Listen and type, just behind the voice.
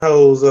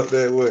hoes up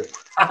that way.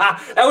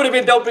 That would have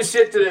been dope as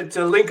shit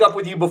to link up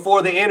with you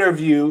before the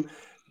interview,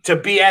 to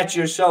be at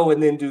your show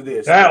and then do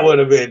this. That would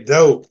have been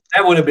dope.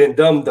 That would have been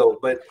dumb though,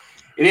 but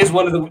it is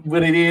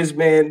what it is,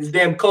 man. These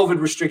damn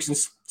COVID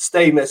restrictions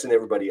stay messing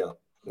everybody up.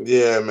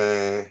 Yeah,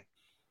 man.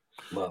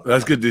 Well,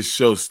 let's get this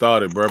show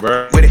started, bro.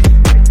 With it.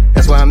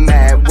 That's why I'm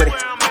mad with it.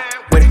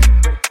 With it.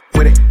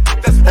 With it.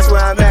 That's why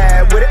I'm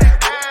mad with it.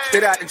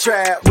 Straight out the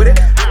trap with it.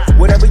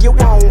 Whatever you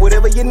want,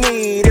 whatever you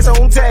need, it's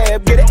on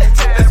tab, get it.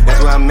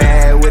 That's why I'm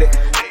mad with it.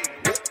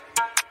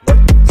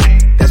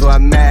 That's why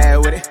I'm mad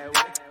with it.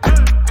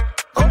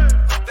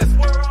 That's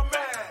where I'm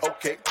at.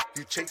 Okay,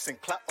 you chasing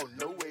clout, oh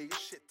no way,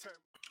 shit turn.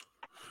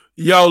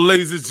 Yo,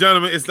 ladies and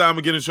gentlemen, it's time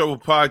to Get in Trouble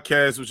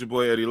podcast with your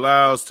boy Eddie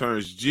Lyles,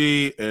 Terrence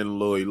G, and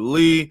Lloyd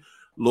Lee.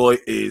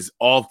 Lloyd is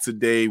off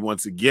today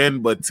once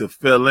again, but to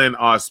fill in,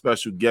 our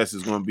special guest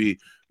is going to be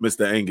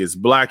Mr. Angus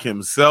Black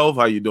himself.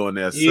 How you doing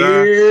there,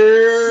 sir?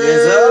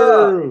 Yes,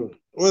 sir.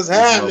 What's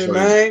happening,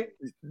 man?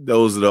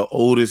 Those are the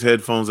oldest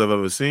headphones I've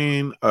ever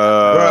seen.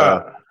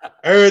 Bruh,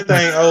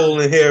 everything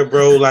old in here,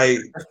 bro. Like,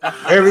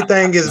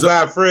 everything is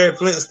by Fred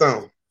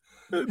Flintstone.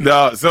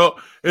 No, so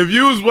if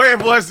you was waiting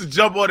for us to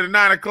jump on at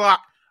 9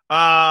 o'clock,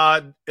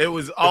 it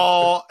was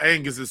all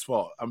Angus's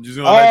fault. I'm just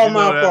going to let you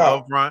know that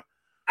up front.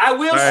 I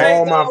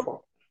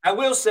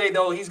will say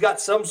though, he's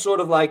got some sort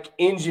of like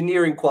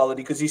engineering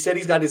quality because he said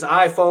he's got his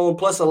iPhone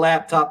plus a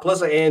laptop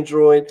plus an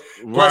Android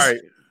plus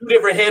 2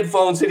 different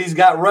headphones that he's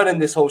got running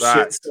this whole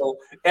shit. So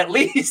at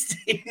least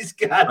he's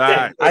got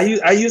that.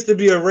 I used to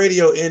be a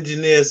radio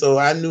engineer, so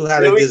I knew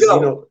how to just,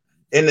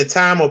 in the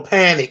time of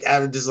panic, I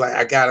was just like,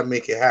 I gotta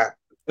make it happen.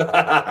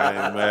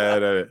 I ain't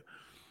mad at it.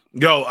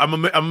 Yo, I'm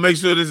gonna make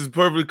sure this is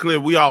perfectly clear.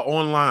 We are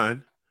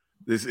online.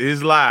 This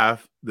is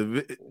live.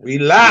 We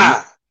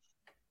live.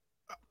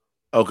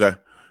 Okay,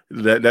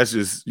 that's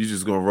just you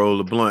just gonna roll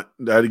the blunt.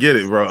 I get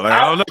it, bro. Like,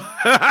 I don't know.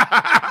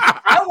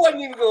 I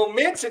wasn't even gonna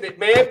mention it,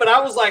 man. But I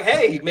was like,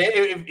 hey, man,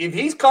 if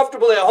he's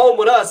comfortable at home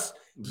with us,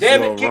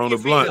 damn it, kick your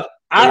feet up.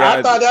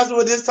 I thought that's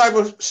what this type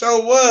of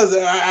show was.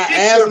 I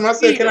asked him. I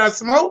said, "Can I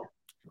smoke?"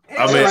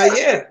 I mean, like,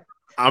 yeah.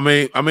 I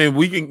mean,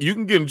 you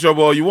can get in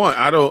trouble all you want.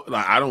 I don't,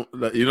 I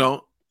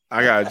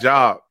got a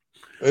job.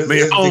 I don't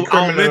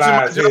mention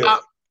my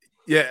job.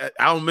 Yeah,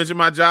 I don't mention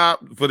my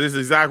job for this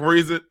exact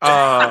reason. Because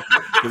I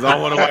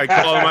don't want nobody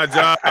calling my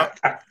job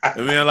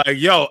and being like,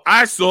 yo,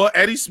 I saw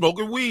Eddie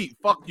smoking weed.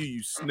 Fuck you,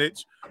 you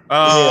snitch.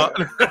 Wait.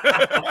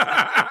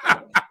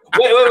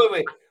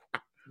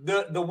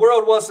 The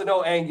world wants to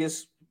know,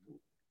 Angus,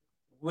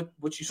 what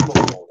you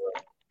smoking on, bro?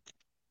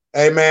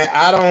 Hey man,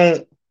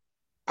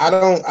 I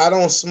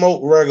don't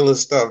smoke regular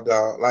stuff,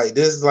 dog. Like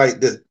this is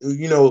like this,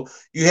 you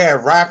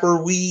have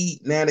rapper weed,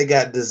 now they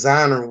got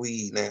designer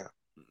weed now.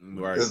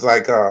 Right. It's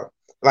like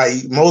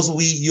most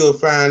weed you'll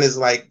find is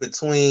like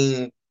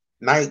between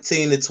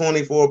 19 to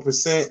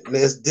 24%. And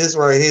this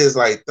right here is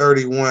like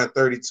 31,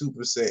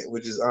 32%,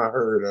 which is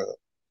unheard of.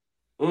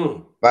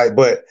 Like,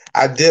 but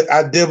I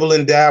dibble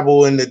and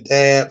dabble in the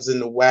dabs and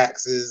the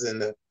waxes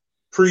and the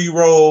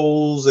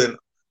pre-rolls and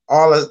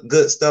all that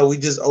good stuff. We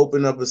just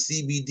opened up a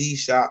CBD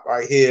shop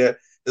right here.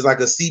 It's like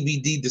a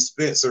CBD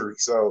dispensary.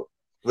 So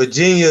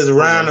Virginia is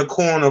around the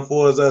corner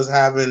for us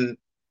having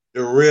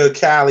the real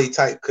Cali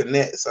type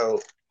connect. So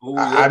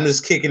I'm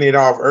just kicking it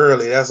off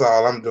early. That's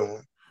all I'm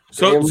doing.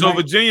 So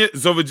Virginia,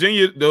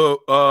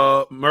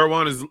 the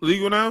marijuana is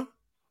legal now?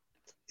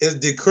 It's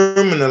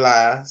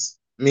decriminalized,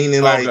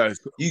 meaning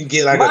you can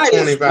get like a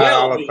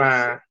 $25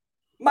 fine.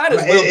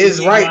 It's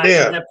right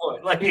there.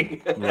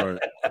 Right.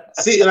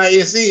 See,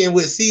 and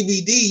with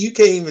CBD, you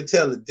can't even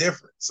tell the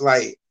difference.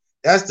 Like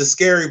that's the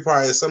scary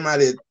part. Is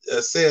somebody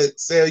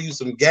sell you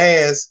some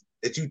gas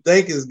that you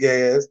think is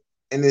gas,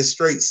 and it's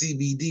straight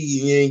CBD,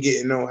 and you ain't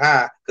getting no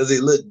high because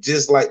it looked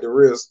just like the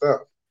real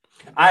stuff.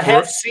 I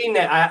have seen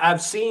that.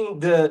 I've seen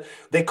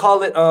they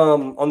call it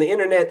on the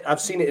internet.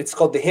 I've seen it. It's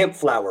called the hemp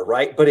flower,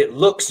 right? But it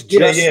looks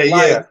just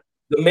like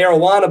the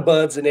marijuana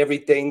buds and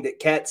everything that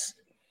cats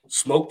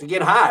smoke to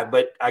get high.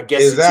 But I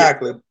guess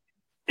exactly.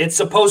 It's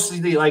supposed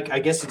to be like, I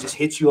guess it just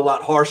hits you a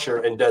lot harsher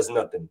and does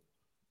nothing.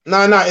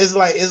 No, it's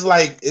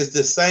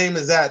the same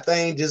as that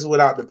thing, just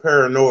without the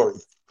paranoia.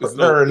 It's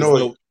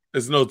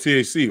no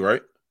THC,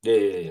 right?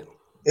 Yeah.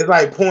 It's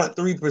like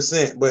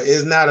 0.3%, but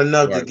it's not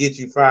enough to get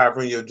you fired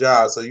from your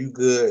job, so you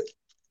good.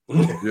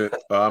 Yeah,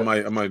 I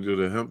might do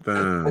the hemp thing.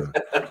 You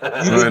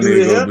can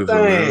do the hemp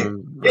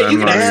thing. Yeah, you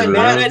can have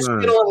that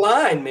shit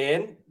online,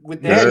 man.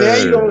 With that,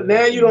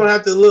 now you don't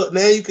have to look.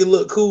 Now you can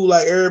look cool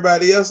like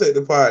everybody else at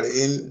the party,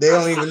 and they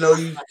don't even know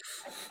you.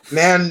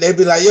 Now they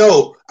be like,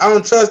 "Yo, I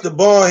don't trust the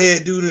bald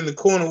head dude in the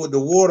corner with the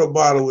water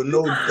bottle with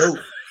no dope."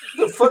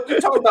 The fuck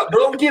you talking about,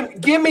 bro?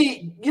 Give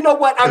me. You know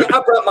what? I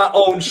brought my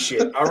own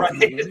shit. All right.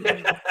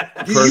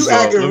 You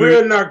acting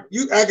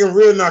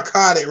real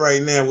narcotic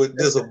right now with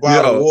just a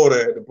bottle of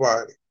water at the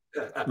party.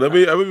 Let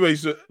me make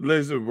sure.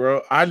 Listen,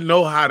 bro. I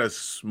know how to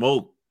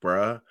smoke,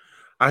 bro.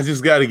 I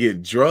just got to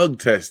get drug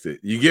tested.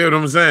 You get what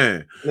I'm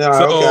saying? No,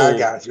 so,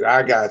 okay,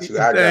 I got you.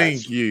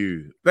 Thank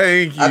you.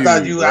 I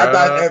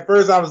thought at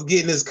first I was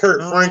getting this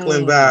Kurt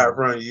Franklin vibe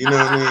from you. You know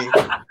what I mean?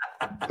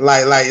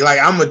 like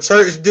I'm a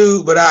church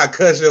dude, but I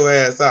cuss your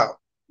ass out.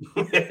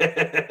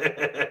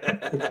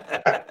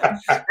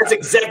 That's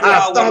exactly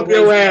how I stomp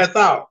your ass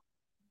out.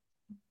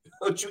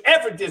 Don't you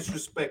ever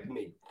disrespect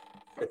me.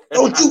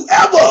 Don't you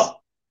ever.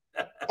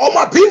 All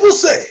my people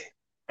say.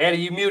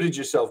 Andy, you muted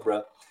yourself,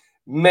 bro.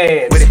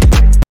 Man.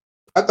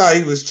 I thought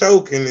he was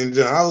choking and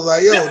John. I was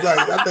like, yo,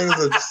 like I think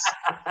it's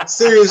a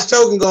serious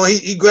choking going.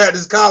 He grabbed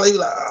his collar. He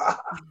was like,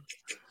 ah.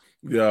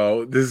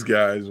 Yo, this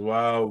guy's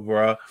wild,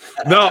 bro.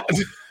 No,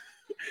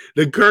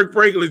 the Kirk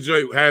Franklin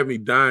joint had me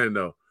dying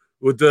though.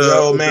 With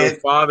the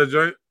father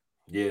joint.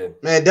 Yeah.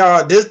 Man,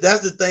 dog,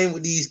 that's the thing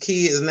with these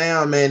kids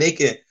now, man. They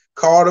can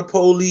call the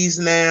police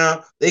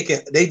now. They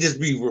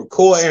just be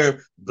recording,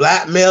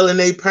 blackmailing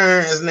their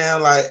parents now.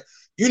 Like,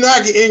 you know, I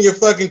can end your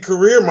fucking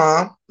career,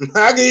 mom.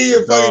 I can end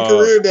your fucking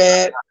career,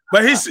 dad.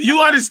 But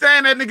you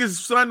understand that nigga's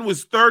son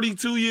was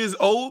 32 years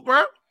old,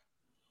 bro?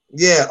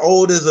 Yeah,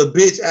 old as a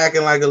bitch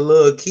acting like a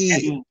little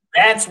kid. And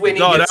that's when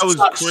he gets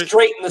stuck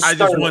straight in the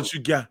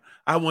sternum.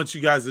 I want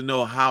you guys to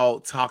know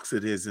how toxic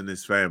it is in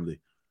this family.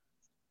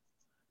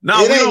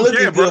 No, we don't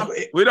care, bro.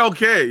 We don't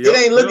care. It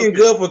ain't looking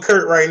good for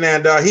Kurt right now,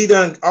 dog. He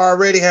done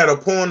already had a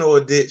porno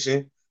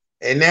addiction,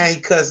 and now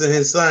he cussing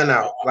his son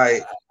out.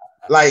 Like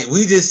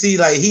we just see,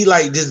 like he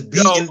like just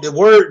beating. The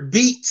word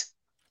beat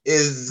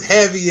is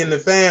heavy in the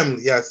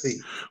family. I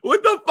see.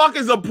 What the fuck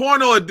is a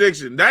porno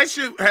addiction? That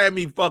shit had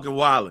me fucking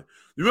wilding.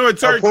 You remember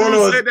Terry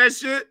Crews said that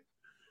shit?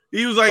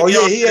 He was like, "Oh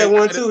yeah, he had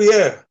one too."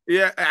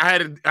 Yeah, I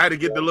had to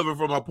get delivered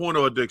from my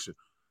porno addiction.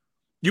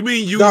 You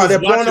mean you? No,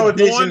 that porno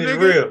addiction is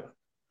real.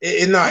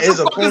 It's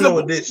a porno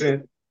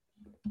addiction.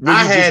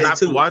 I had it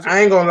too. I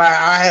ain't gonna lie,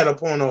 I had a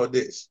porno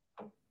addiction.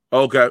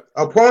 Okay.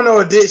 A porno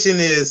addiction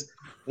is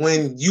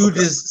when you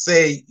just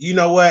say, you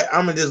know what,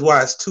 I'm gonna just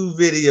watch 2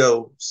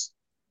 videos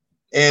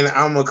and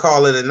I'm gonna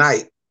call it a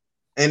night.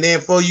 And then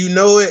before you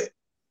know it,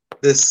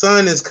 the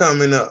sun is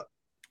coming up.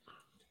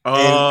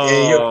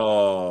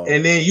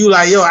 And then you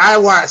like, yo, I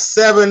watched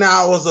 7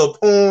 hours of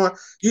porn.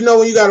 You know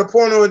when you got a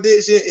porno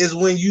addiction is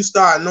when you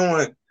start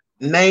knowing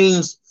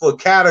names for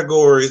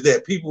categories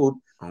that people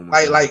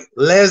like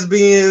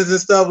lesbians and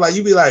stuff. Like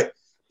you be like,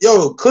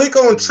 yo, click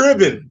on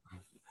tripping.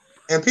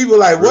 And people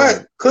like,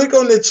 what? Click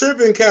on the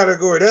tripping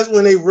category. That's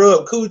when they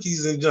rub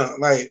coochies and junk.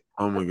 Like,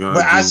 oh my god.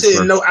 But I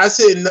shouldn't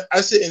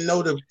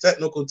know the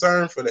technical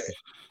term for that.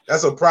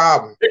 That's a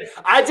problem.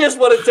 I just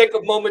want to take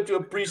a moment to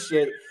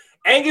appreciate it.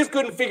 Angus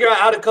couldn't figure out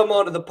how to come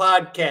onto the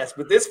podcast,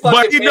 but this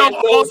fucking man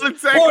knows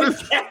porn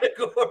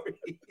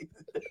category.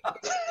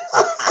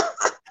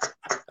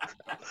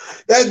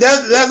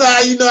 That's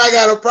how you know I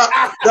got a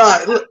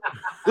problem.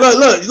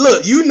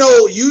 Look. You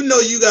know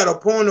you got a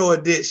porno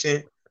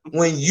addiction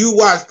when you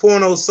watch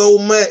porno so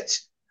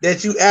much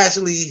that you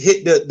actually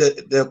hit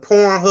the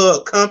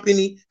Pornhub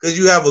company because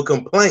you have a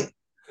complaint.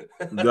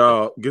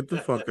 Dog, get the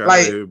fuck out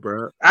of here,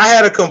 bro. I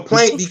had a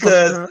complaint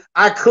because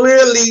I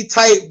clearly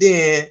typed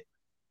in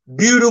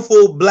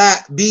beautiful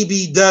black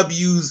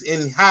BBWs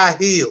in high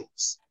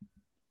heels.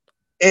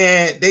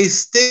 And they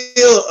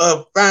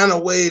still find a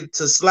way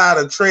to slide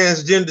a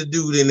transgender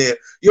dude in there.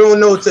 You don't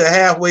know till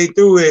halfway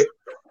through it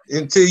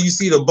until you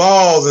see the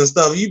balls and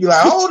stuff. You be like,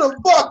 hold the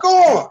fuck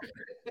on.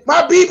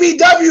 My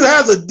BBW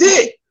has a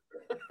dick.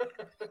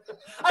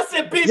 I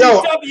said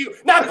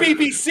BBW, not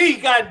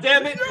BBC,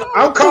 goddammit.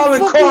 I'm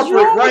calling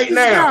corporate right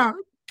now.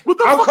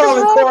 I'm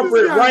calling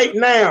corporate right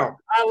now.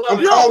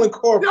 I'm calling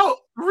corporate. Yo,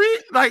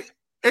 read,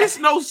 it's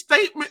no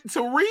statement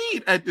to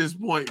read at this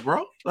point,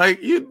 bro.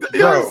 Like, you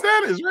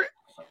understand this, right?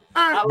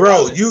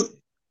 Bro,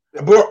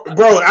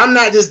 I'm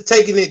not just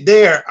taking it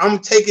there. I'm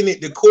taking it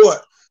to court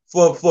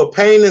for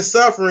pain and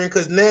suffering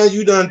because now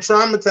you done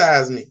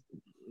traumatized me.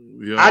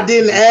 Yo, I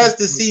didn't ask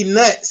to see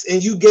nuts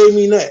and you gave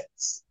me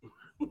nuts.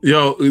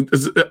 Yo,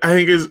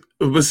 I think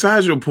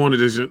besides your porn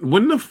addiction,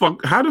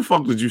 how the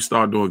fuck did you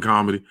start doing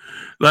comedy?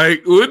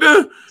 Like,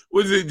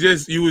 was it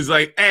just you was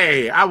like,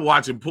 hey, I'm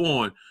watching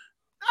porn.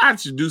 I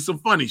should do some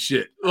funny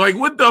shit. Like,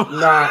 what the?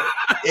 Nah,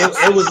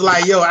 it was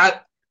like, yo,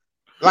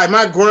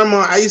 my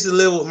grandma, I used to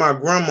live with my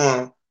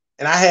grandma,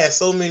 and I had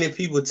so many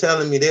people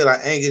telling me, they're like,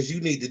 Angus, you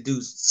need to do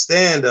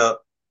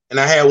stand-up. And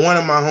I had one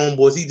of my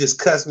homeboys, he just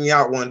cussed me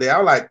out one day. I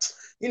was like,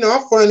 you know,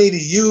 I'm funny to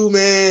you,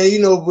 man. You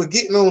know, but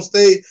getting on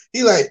stage,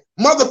 he like,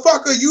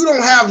 motherfucker, you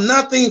don't have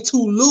nothing to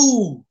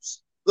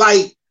lose.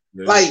 Like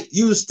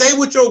you stay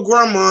with your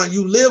grandma,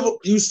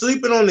 you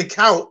sleeping on the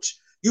couch,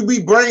 you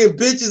be bringing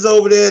bitches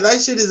over there.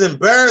 That shit is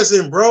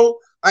embarrassing, bro.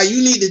 Like,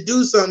 you need to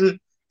do something.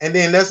 And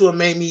then that's what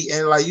made me,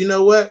 and like, you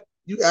know what?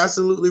 You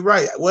absolutely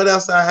right. What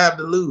else I have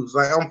to lose?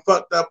 Like, I'm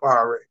fucked up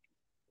already.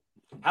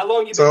 How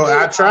long you been? So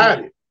I tried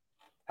it.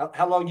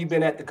 How long you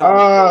been at the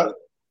comedy?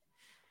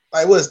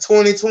 Like, what's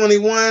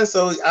 2021?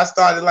 So I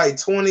started I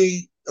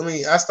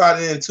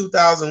started in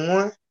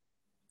 2001.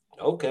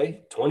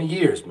 Okay, 20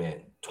 years,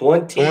 man.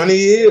 20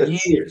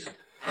 years. Years.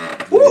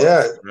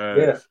 Yeah. Right.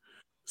 Yeah.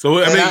 So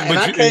I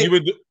mean, you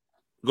would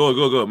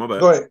go. My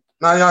bad. Go ahead.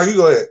 No, you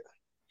go ahead.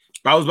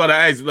 I was about to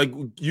ask, like,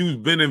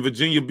 you've been in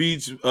Virginia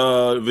Beach,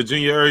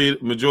 Virginia area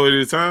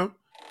majority of the time,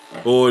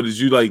 or did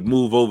you like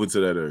move over to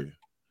that area?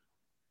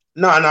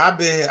 No, I've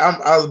been here.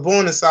 I was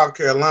born in South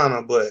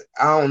Carolina, but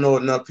I don't know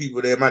enough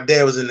people there. My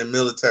dad was in the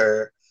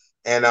military,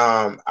 and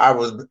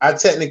I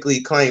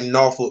technically claim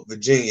Norfolk,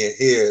 Virginia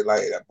here,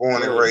 like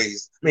born and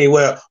raised. I mean,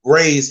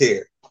 raised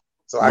here.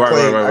 So I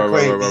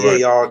claim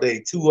VA all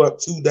day. 2 up,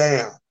 2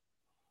 down.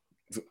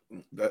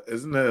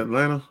 Isn't that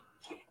Atlanta?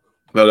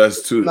 No,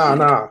 that's 2.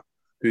 No,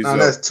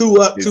 that's 2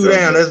 up, 2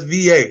 down. That's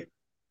VA.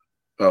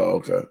 Oh,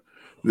 okay.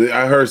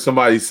 I heard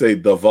somebody say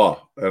the VA,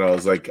 and I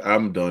was like,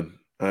 I'm done.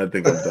 I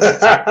think I'm done.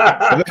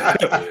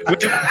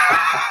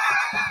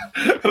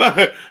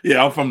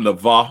 Yeah, I'm from the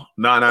VA.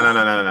 No.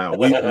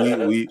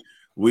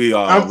 We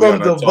are. I'm from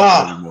the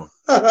VA.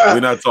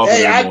 We're not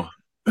talking anymore.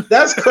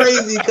 That's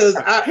crazy because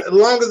as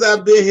long as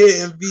I've been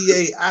here in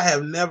VA, I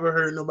have never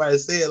heard nobody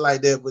say it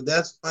like that. But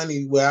that's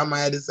funny where I might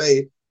have to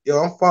say,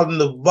 yo, I'm from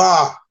the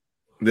VA.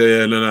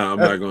 Yeah, no, I'm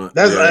not going.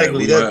 That's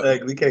ugly. That's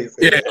ugly. Can't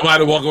say that. I might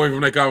have walked away from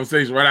that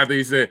conversation right after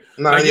he said,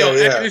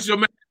 it's your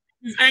man.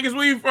 Angus,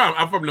 where you from?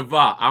 I'm from the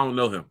VA. I don't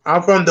know him.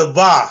 I'm from the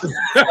VA.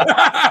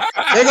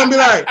 They're gonna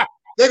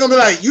be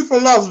like, you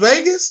from Las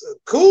Vegas?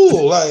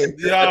 Cool. Like,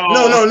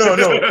 no.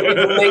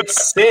 It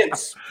makes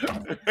sense.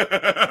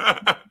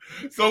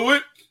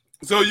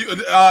 So you,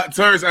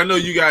 Terrence, I know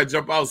you gotta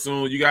jump out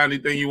soon. You got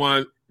anything you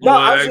want?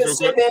 I was just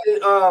saying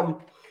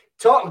that.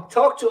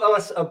 Talk to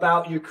us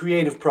about your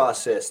creative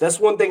process. That's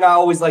one thing I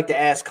always like to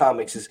ask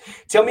comics is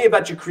tell me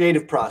about your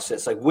creative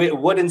process. Like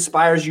what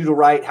inspires you to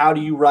write? How do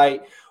you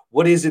write?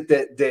 What is it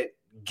that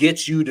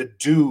gets you to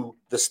do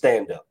the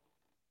stand-up?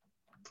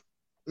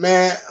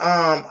 Man,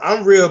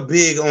 I'm real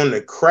big on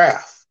the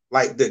craft.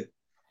 Like the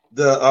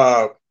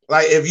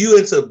like if you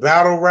into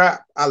battle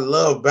rap, I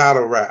love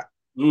battle rap.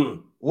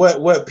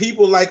 What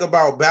people like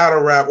about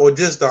battle rap or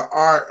just the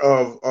art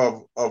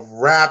of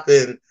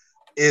rapping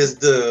is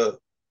the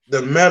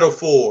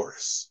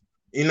metaphors.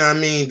 You know what I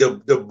mean?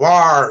 The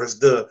bars,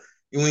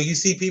 when you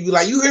see people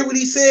like, you hear what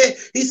he said?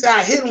 He said,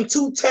 I hit him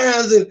 2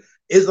 times, and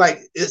it's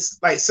like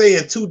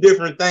saying 2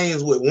 different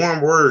things with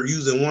one word,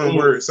 using one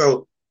word.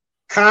 So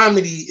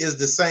comedy is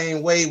the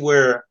same way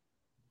where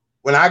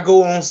when I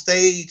go on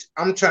stage,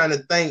 I'm trying to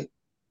think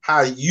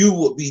how you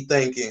would be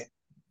thinking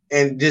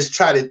and just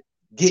try to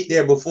get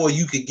there before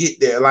you could get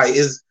there. Like,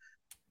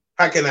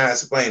 how can I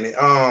explain it?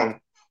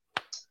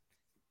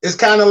 It's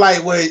kind of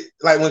like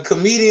when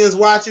comedians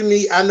watching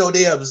me, I know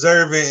they're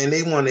observing and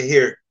they want to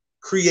hear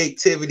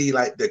creativity,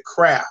 like the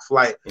craft.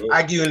 Like,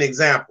 I give you an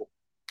example.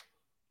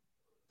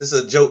 This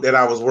is a joke that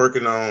I was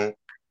working on,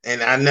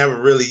 and I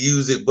never really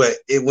used it, but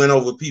it went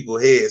over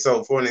people's heads.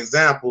 So, for an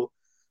example,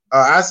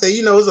 I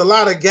say, there's a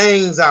lot of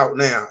gangs out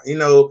now,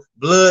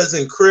 Bloods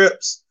and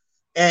Crips.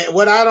 And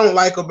what I don't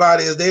like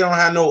about it is they don't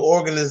have no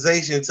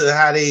organization to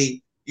how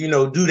they,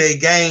 do their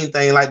gang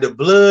thing. Like the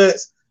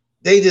Bloods,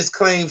 they just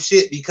claim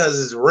shit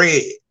because it's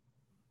red.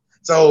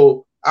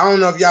 So I don't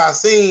know if y'all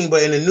seen,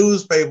 but in the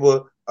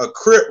newspaper, a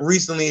Crip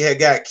recently had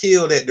got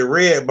killed at the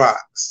Red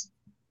Box.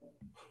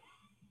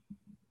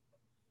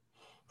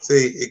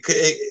 See,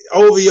 it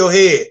over your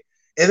head.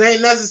 It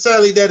ain't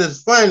necessarily that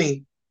it's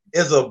funny.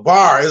 It's a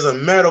bar. It's a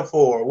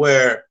metaphor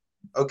where,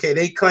 okay,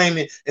 they claim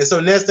it. And so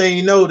next thing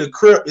you know, the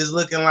Crip is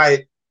looking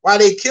like, why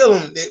they kill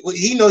him?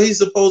 He know he's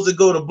supposed to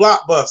go to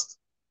Blockbuster.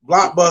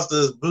 Blockbuster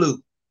is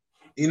blue.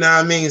 You know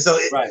what I mean? So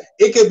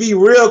it could be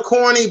real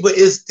corny, but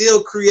it's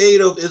still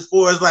creative as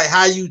far as like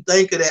how you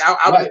think of that.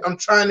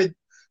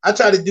 I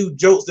try to do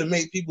jokes that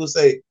make people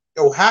say,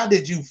 yo, how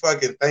did you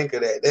fucking think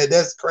of that?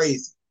 That's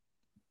crazy.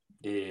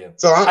 Yeah.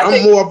 So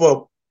I'm more of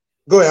a,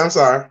 go ahead, I'm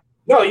sorry.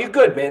 No, you're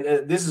good,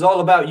 man. This is all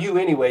about you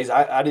anyways.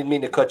 I didn't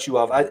mean to cut you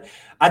off.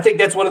 I think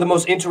that's one of the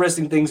most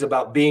interesting things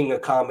about being a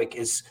comic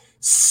is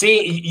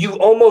you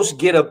almost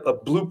get a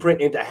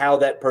blueprint into how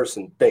that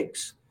person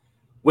thinks.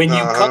 When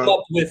you come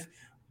up with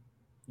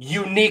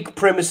unique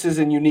premises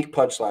and unique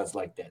punchlines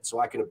like that. So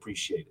I can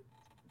appreciate it.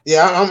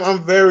 Yeah,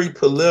 I'm very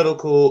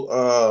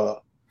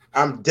political.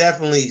 I'm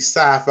definitely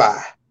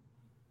sci-fi.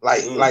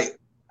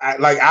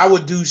 I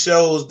would do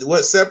shows.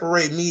 What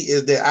separates me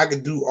is that I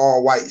could do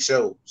all white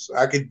shows.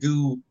 I could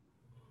do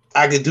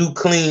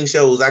clean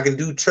shows. I can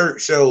do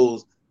church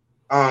shows.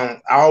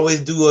 I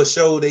always do a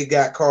show they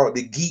got called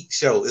the Geek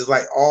Show. It's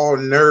like all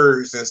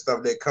nerds and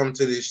stuff that come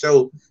to this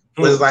show.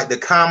 But it's like the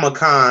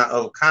Comic-Con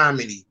of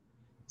comedy.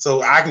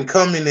 So I can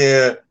come in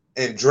there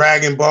and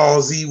Dragon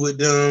Ball Z with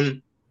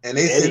them, and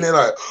they sitting there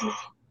like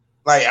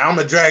I'm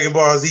a Dragon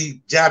Ball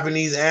Z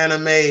Japanese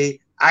anime.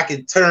 I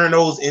can turn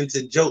those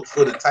into jokes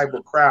for the type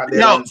of crowd.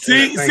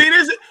 See,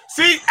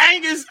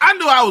 Angus, I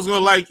knew I was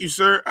gonna like you,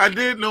 sir. I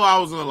did know I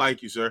was gonna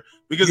like you, sir,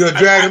 because you're a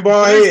Dragon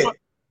Ball head.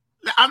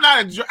 I'm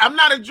not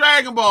a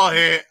Dragon Ball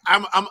head.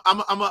 I'm a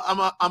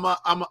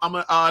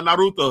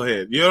Naruto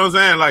head. You know what I'm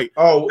saying? Like,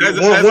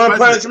 One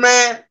Punch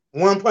Man.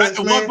 One Punch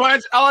Man. One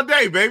Punch all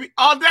day, baby,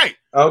 all day.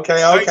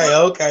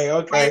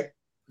 Okay.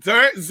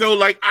 So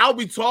like I'll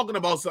be talking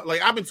about something,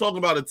 like I've been talking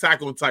about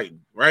Attack on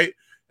Titan, right?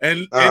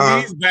 And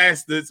these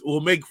bastards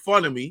will make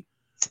fun of me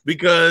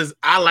because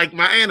I like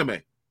my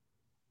anime.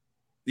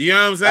 You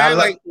know what I'm saying?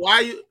 Like, why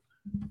you?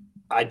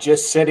 I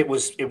just said it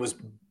was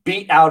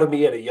beat out of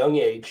me at a young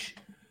age.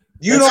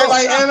 You don't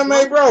like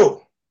anime,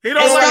 bro? He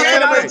don't like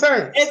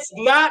anime. It's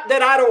not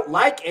that I don't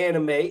like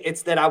anime.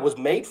 It's that I was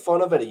made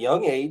fun of at a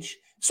young age,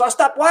 so I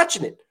stopped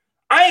watching it.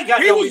 I ain't got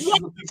no issues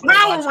with people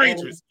Power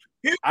Rangers.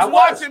 I was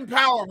watching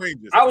Power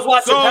Rangers. I was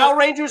watching Power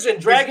Rangers and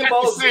Dragon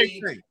Ball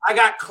Z. I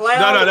got clowned.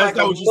 No, that's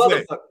not what you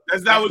said.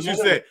 That's not what you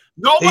said.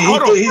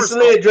 He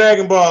slid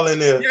Dragon Ball in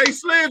there. Yeah, he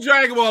slid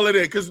Dragon Ball in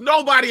there because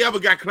nobody ever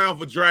got clowned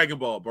for Dragon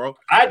Ball, bro.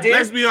 I did.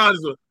 Let's be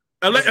honest with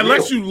you.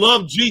 Unless you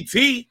love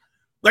GT.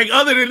 Like,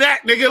 other than that,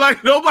 nigga,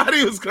 like,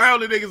 nobody was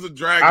clowning niggas with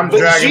Dragon Ball.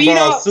 Dragon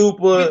Ball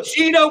Super.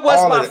 Vegeta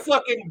was my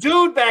fucking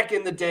dude back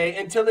in the day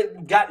until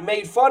it got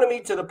made fun of me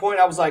to the point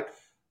I was like,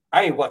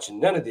 I ain't watching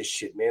none of this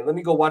shit, man. Let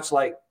me go watch,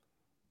 like,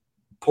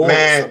 porn.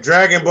 Man,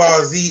 Dragon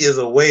Ball Z is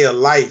a way of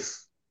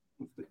life.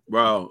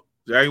 Bro,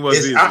 Dragon Ball Z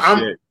is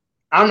shit.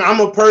 I'm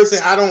a person,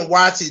 I don't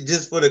watch it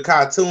just for the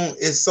cartoon.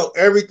 It's so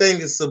everything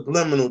is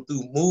subliminal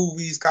through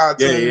movies,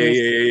 cartoons.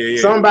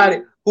 Yeah.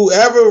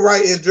 Whoever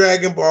writing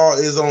Dragon Ball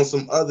is on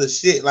some other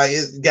shit. Like,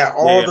 it's got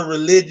all the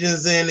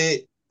religions in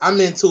it. I'm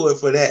into it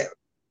for that.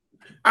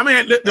 I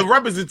mean, the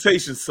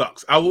representation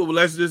sucks.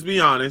 Let's just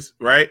be honest,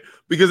 right?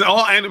 Because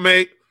all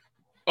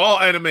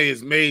anime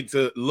is made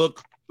to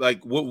look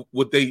like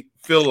what they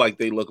feel like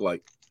they look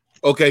like.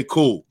 Okay,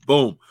 cool,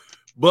 boom.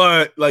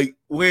 But like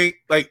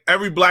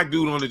every black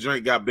dude on the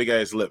joint got big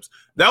ass lips.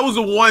 That was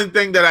the one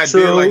thing that I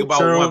did like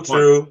about One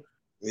Punch.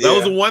 Yeah. That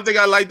was the one thing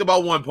I liked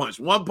about One Punch.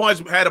 One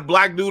Punch had a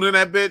black dude in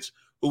that bitch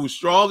who was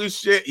strong as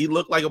shit. He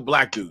looked like a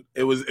black dude.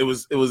 It was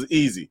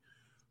easy.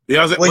 You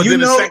know what I'm saying? But then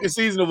the second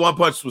season of One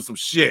Punch was some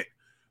shit.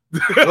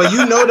 Well,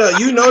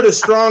 the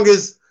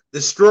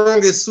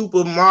strongest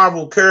Super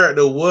Marvel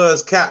character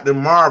was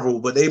Captain Marvel,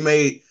 but they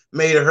made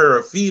her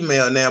a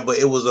female now, but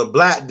it was a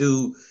black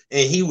dude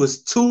and he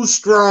was too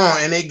strong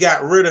and they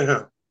got rid of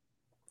him.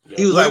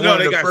 He was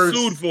one of the first.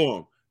 Sued for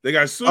him. They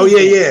got sued. Oh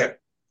yeah.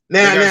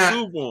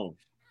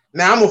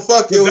 Now I'm gonna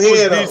fuck your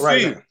head up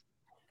right now.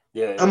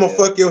 Yeah, I'm gonna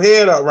fuck your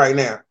head up right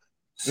now.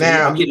 See,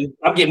 now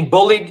I'm getting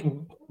bullied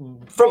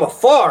from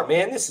afar,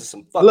 man. This is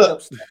some fucked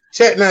up stuff.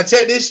 Check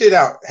this shit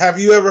out. Have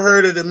you ever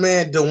heard of the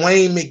man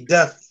Dwayne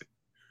McDuffie?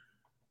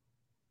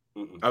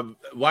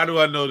 Why do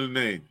I know the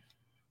name?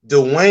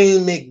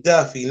 Dwayne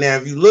McDuffie. Now,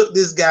 if you look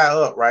this guy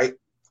up, right,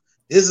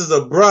 this is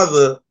a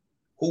brother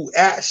who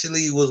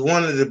actually was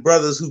one of the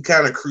brothers who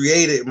kind of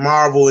created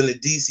Marvel and the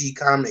DC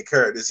comic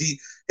characters.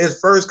 His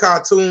first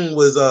cartoon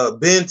was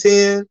Ben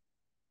 10.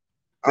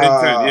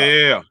 Ben 10,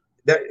 yeah.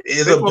 That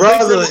is a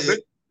brother.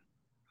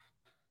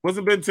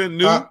 Wasn't Ben 10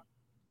 new?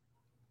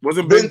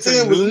 Wasn't Ben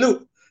 10 was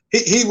new?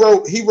 He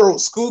wrote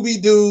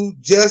Scooby Doo,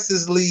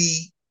 Justice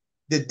League,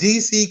 the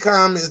DC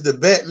comics, the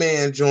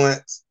Batman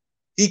joints.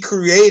 He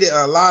created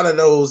a lot of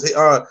those.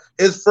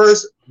 His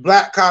first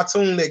black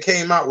cartoon that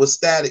came out was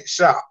Static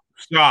Shock.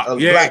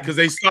 Yeah, because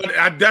they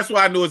started. That's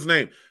why I knew his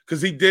name,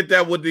 because he did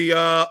that with the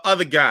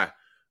other guy.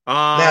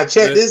 Now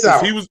check this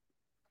out.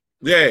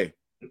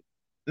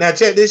 Now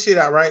check this shit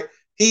out, right?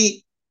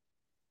 He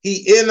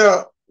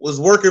was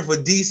working for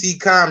DC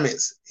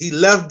Comics. He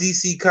left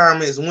DC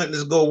Comics, went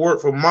to go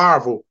work for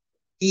Marvel.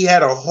 He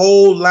had a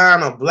whole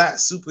line of black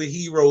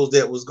superheroes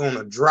that was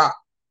gonna drop.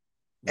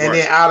 And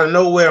then out of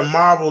nowhere,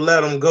 Marvel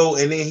let him go,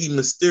 and then he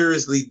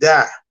mysteriously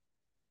died.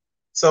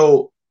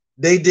 So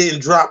they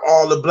didn't drop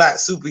all the black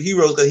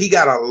superheroes because he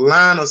got a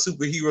line of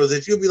superheroes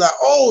that you'll be like,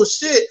 oh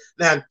shit.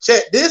 Now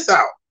check this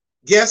out.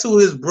 Guess who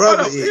his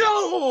brother is?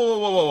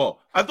 Whoa.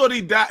 I thought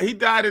he died. He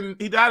died in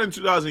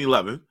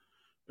 2011,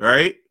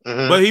 right?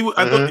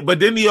 Mm-hmm. But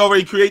didn't he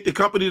already create the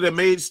company that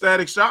made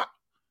Static Shock?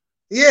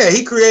 Yeah,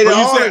 he created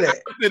all of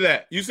that. After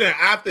that, you said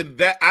after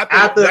that,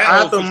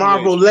 after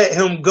Marvel let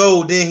him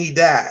go, then he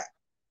died.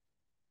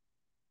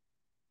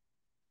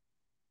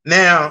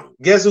 Now,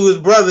 guess who his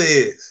brother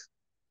is?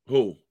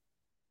 Who?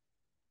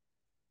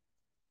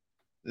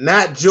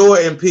 Not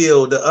Jordan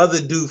Peele, the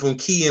other dude from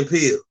Key and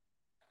Peele.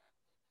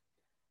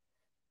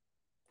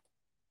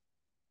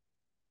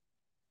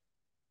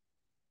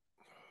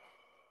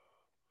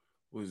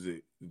 What is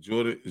it?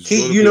 Jordan?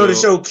 Jordan you know Peele.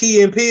 The show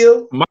Key and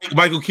Peele?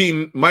 Michael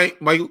Keaton.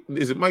 Michael,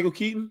 is it Michael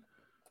Keaton?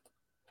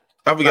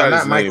 I forgot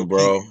his name, Michael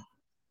bro. Keaton.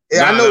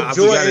 Yeah, I know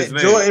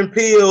Jordan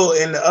Peele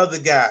and the other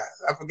guy.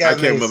 I forgot. I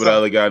can't remember the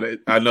other guy.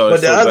 I know,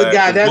 but the other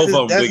guy,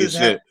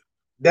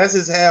 that's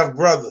his half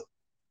brother.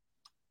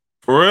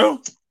 For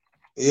real?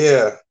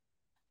 Yeah.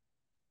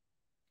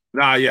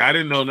 Nah, yeah, I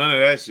didn't know none of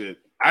that shit.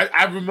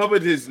 I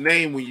remembered his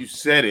name when you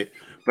said it,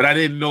 but I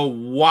didn't know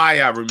why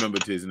I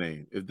remembered his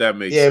name, if that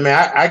makes sense. Yeah,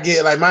 man, I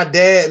get like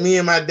me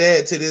and my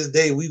dad to this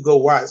day, we go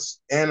watch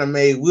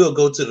anime. We'll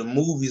go to the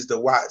movies to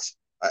watch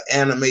an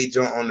anime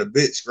joint on the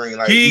big screen.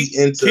 Like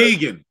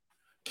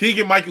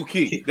Keegan Michael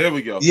Key. There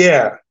we go.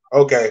 Yeah.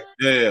 Okay.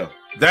 Yeah.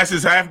 That's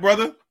his half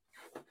brother?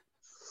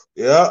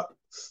 Yeah.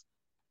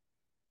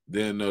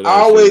 Didn't know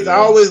that. I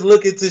always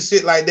look into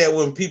shit like that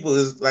when people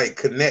is like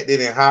connected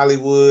in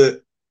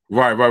Hollywood.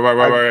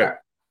 Right.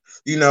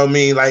 You know what I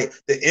mean? Like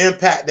the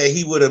impact that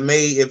he would have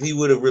made if he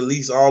would have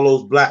released all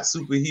those black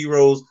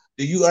superheroes.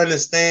 Do you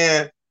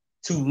understand?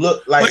 To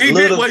look like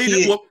little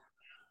kids.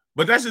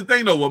 But that's the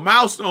thing, though. With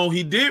Milestone,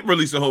 he did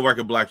release a whole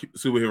record of black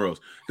superheroes.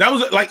 That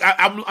was like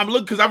I'm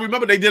looking because I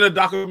remember they did a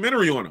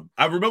documentary on him.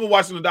 I remember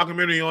watching the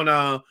documentary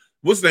on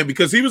what's his name,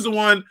 because he was the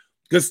one.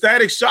 Because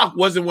Static Shock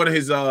wasn't one of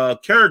his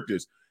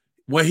characters.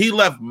 When he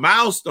left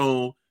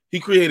Milestone, he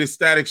created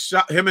Static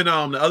Shock. Him and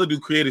the other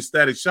dude created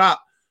Static Shock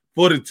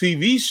for the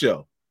TV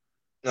show.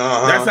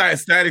 That's how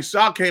Static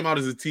Shock came out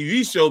as a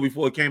TV show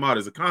before it came out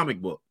as a comic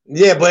book.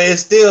 Yeah, but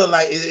it's still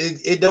like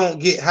it don't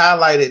get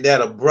highlighted that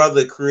a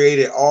brother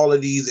created all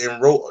of these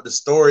and wrote the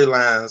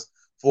storylines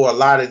for a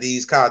lot of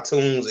these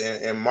cartoons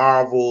and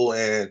Marvel,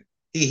 and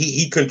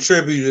he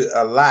contributed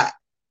a lot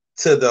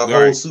to the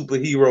whole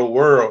superhero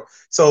world.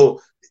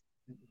 So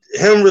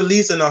him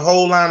releasing a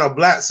whole line of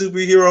black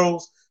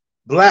superheroes,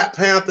 Black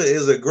Panther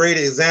is a great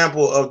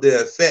example of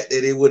the effect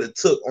that it would have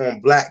took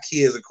on black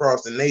kids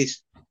across the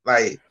nation.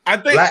 Like I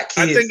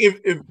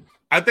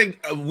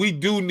think we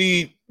do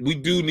need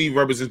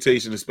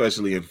representation,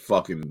 especially in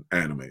fucking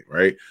anime,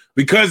 right?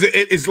 Because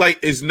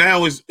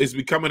it's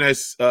becoming a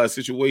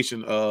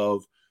situation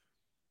of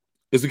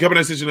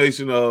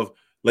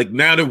like,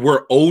 now that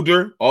we're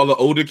older, all the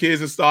older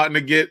kids are starting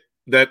to get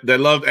that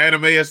love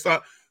anime and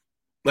stuff.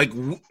 Like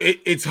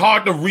it's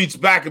hard to reach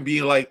back and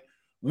be like,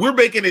 we're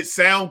making it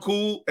sound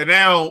cool, and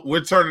now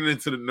we're turning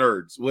into the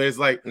nerds. Where it's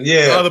like,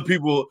 other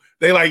people,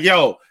 they like,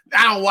 yo,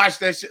 I don't watch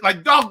that shit.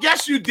 Like, dog,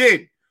 yes, you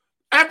did.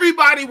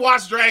 Everybody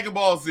watched Dragon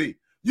Ball Z.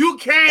 You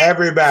can't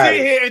sit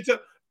here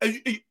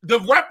the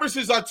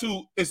references are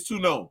too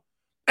known.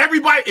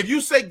 Everybody, if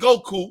you say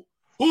Goku,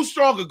 who's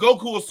stronger,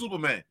 Goku or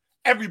Superman?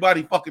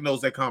 Everybody fucking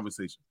knows that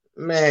conversation.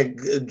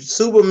 Man,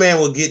 Superman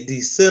will get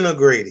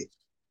disintegrated.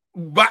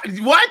 But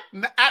what?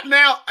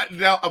 Now,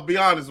 I'll be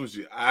honest with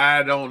you.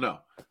 I don't know.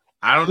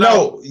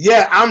 No,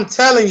 yeah, I'm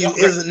telling you,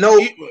 is no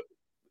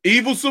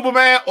evil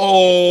Superman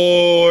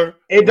or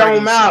it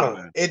don't matter.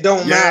 Superman? It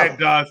don't matter. It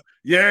does.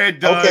 Yeah, it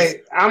does.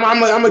 Okay, I'm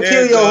gonna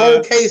kill your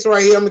whole case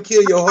right here. I'm gonna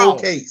kill your whole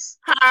case.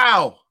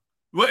 How?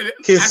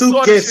 Can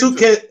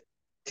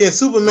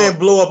Superman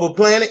blow up a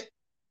planet?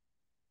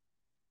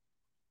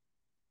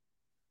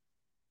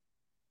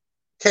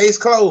 Case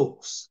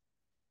closed.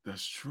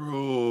 That's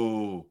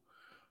true.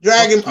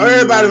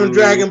 Everybody from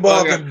Dragon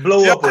Ball can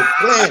blow up a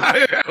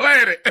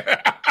planet.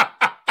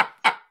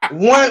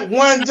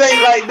 One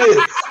J like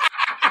this.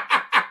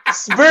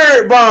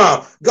 Spirit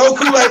bomb.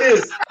 Goku like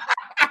this.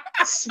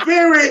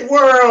 Spirit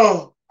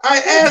world. I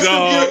asked for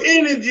your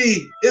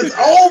energy. It's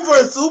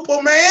over,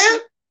 Superman.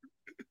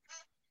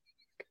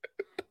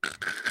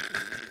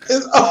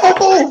 It's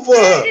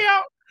over.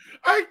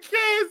 I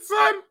can't,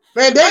 son.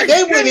 Man,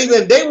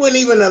 they wouldn't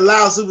even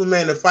allow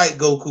Superman to fight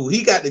Goku.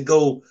 He got to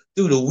go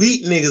through the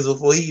weak niggas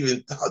before he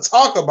even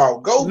talk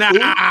about Goku.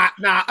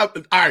 Nah. All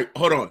right,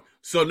 hold on.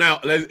 So now,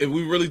 if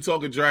we really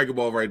talking Dragon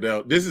Ball right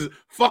now, this is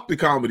fuck the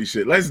comedy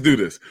shit. Let's do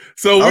this.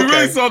 So we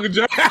really talking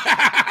Dragon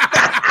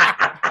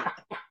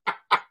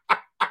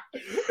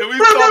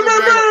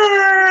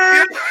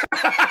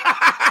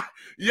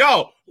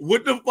Yo,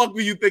 what the fuck were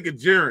you thinking,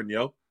 Jiren,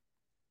 yo?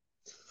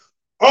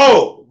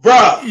 Oh,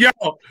 bro. Yo,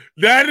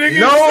 that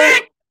nigga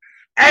sick.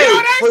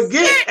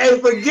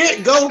 Forget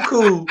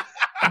Goku.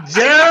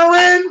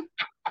 Jiren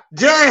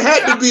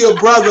had to be a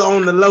brother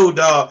on the low,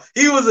 dog.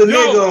 He was a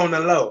nigga on the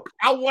low.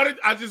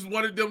 I just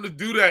wanted them to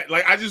do that.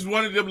 Like, I just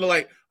wanted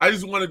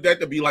that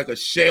to be like a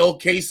shell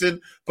casing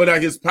for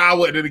like his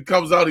power, and then he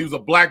comes out, he was a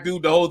black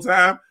dude the whole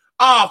time.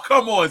 Oh,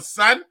 come on,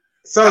 son.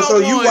 So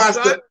you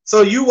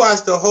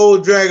watched the whole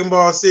Dragon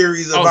Ball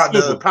series about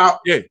the power,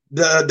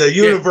 the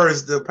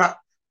universe,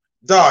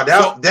 dog.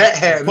 That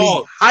had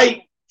me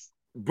hyped.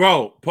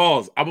 Bro,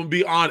 pause. I'm gonna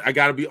be on. I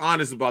gotta be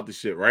honest about the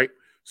shit, right?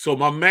 So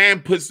my man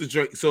puts the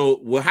drink. So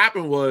what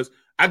happened was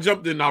I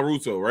jumped in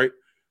Naruto, right?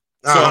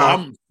 So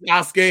I'm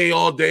Sasuke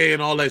all day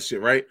and all that shit,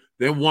 right?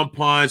 Then One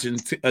Punch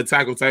and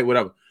Attack on Titan,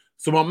 whatever.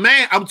 So my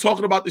man, I'm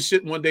talking about this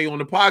shit one day on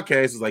the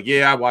podcast. It's like,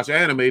 yeah, I watch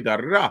anime,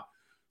 da.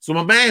 So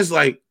my man's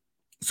like,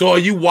 so are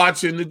you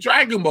watching the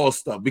Dragon Ball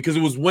stuff? Because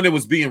it was when it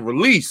was being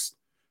released,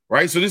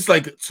 right? So this is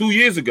like 2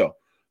 years ago,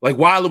 like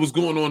while it was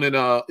going on in, you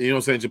know what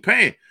I'm saying,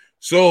 Japan.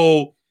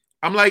 So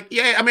I'm like,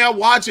 yeah, I mean, I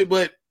watch it,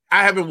 but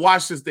I haven't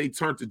watched since they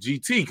turned to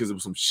GT because it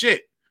was some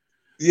shit.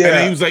 Yeah.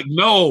 And he was like,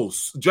 no,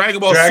 Dragon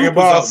Ball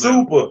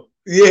Super.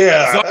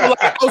 Yeah. So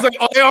I was like,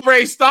 oh, they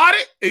already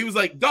started? And he was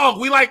like, dog,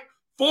 we like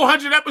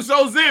 400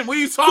 episodes in. What are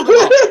you talking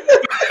about?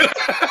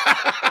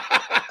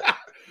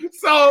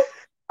 So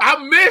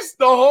I missed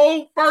the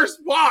whole first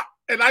part,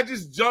 and I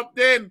just jumped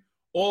in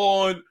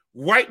on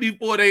right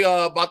before they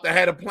about to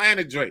have a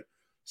planet drink.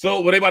 So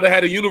when they about to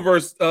have a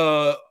universe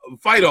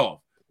fight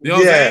off. You know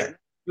what I'm saying?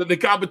 The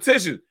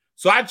competition.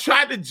 So I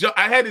tried to jump.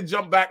 I had to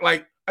jump back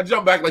like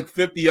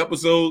 50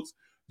 episodes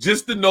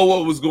just to know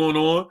what was going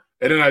on,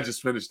 and then I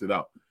just finished it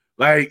out.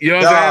 Like, you know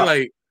what I'm saying?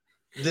 Like,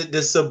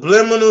 the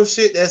subliminal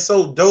shit that's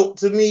so dope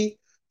to me.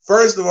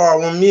 First of all,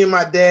 when me and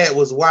my dad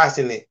was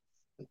watching it,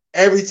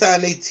 every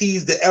time they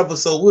teased the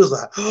episode, we was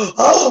like,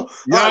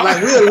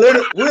 like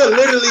we'll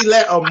literally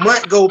let a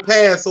month go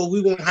past so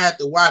we won't have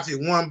to watch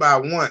it one by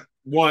one.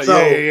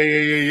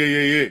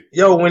 Yeah.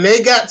 Yo, when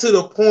they got to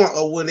the point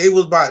of when they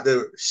was about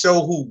to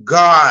show who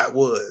God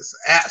was,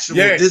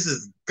 this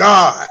is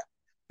God.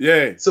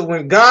 Yeah. So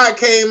when God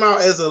came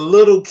out as a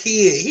little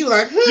kid, he was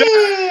like,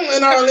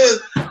 and all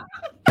this.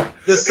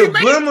 The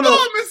subliminal.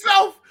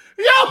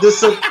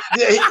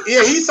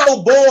 He's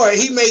so bored.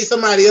 He made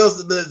somebody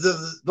else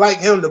like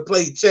him to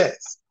play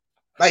chess.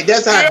 Like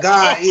that's how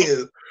God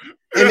is.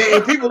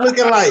 And people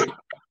looking like,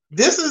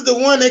 this is the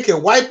one that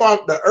can wipe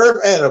off the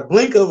earth at a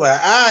blink of an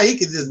eye. He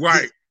could just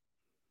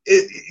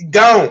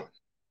gone.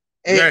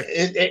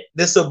 And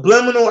the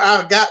subliminal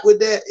I got with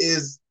that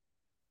is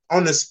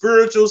on the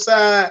spiritual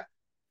side.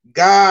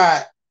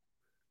 God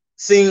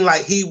seemed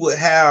like he would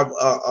have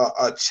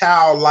a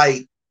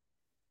childlike.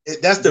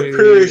 That's the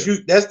purest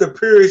you. That's the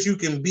purest you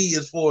can be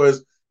as far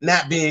as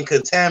not being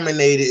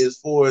contaminated. As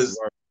far as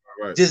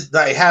just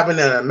like having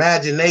an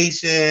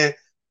imagination.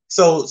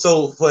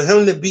 So for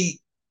him to be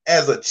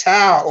as a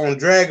child on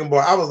Dragon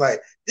Ball, I was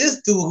like,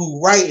 this dude who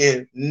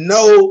writing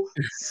know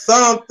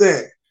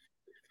something.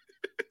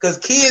 Because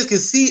kids can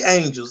see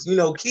angels,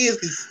 kids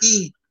can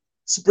see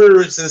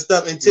spirits and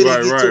stuff until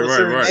they get to a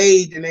certain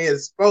age and they're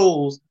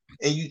exposed.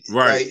 And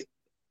like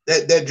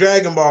that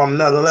Dragon Ball on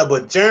another level.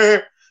 But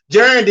Jiren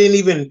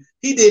didn't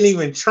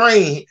even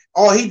train.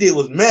 All he did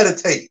was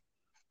meditate.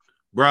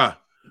 Bruh,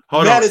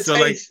 hold on.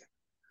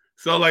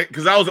 So like,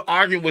 because I was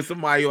arguing with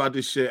somebody about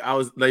this shit. I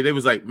was like, they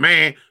was like,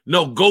 man,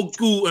 no,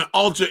 Goku and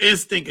Ultra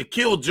Instinct could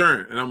kill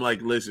Jiren. And I'm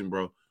like, listen,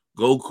 bro,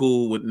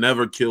 Goku would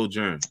never kill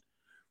Jiren.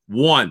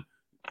 One,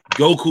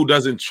 Goku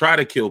doesn't try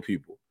to kill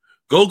people.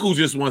 Goku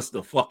just wants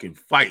to fucking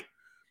fight.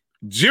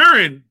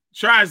 Jiren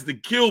tries to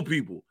kill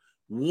people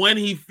when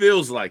he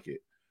feels like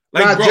it.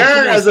 Like, now,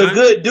 Jiren is a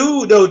good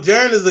dude, though.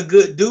 Jiren is a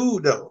good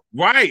dude, though.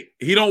 Right.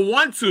 He don't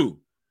want to.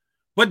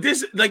 But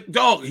this, like,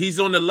 dog,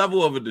 he's on the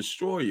level of a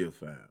destroyer,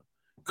 fam.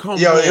 Come on.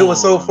 It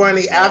was so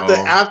funny. Bro.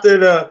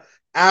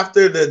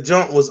 After the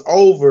jump was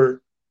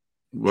over,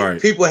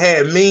 people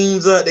had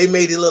memes up. They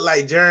made it look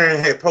like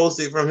Jiren had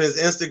posted from his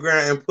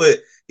Instagram and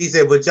he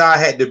said, but y'all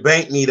had to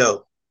bank me,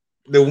 though,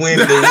 to win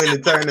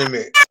the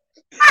tournament.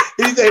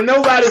 He said,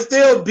 nobody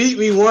still beat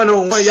me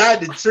one-on-one. Y'all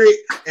had to trick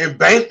and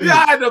bank me.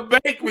 Y'all had to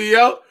bank me,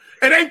 yo.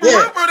 And they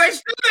they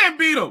still didn't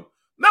beat him.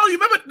 No, you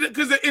remember,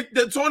 because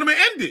the tournament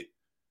ended.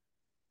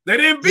 They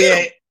didn't beat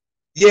him.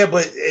 Yeah,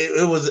 but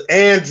it was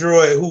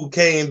Android who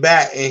came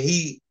back, and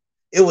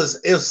it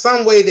was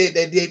some way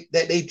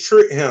that they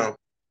tricked him,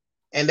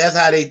 and that's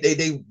how they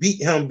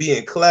beat him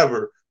being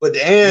clever. But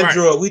the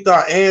Android, we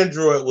thought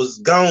Android was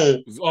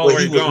gone,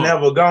 but he was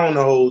never gone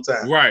the whole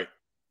time. Right.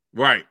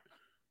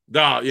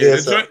 Dog,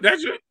 that's right.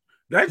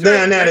 Now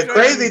the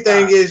crazy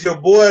thing is, your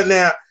boy.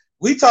 Now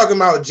we talking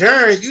about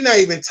Jiren. You're not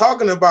even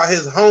talking about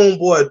his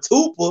homeboy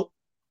Tupa.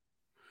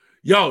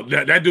 Yo,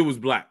 that dude was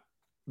black.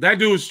 That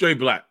dude was straight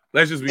black.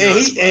 Let's just be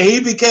honest.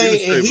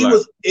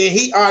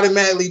 He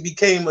automatically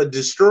became a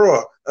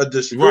destroyer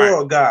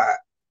god.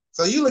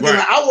 So you looking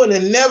like, I would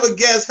have never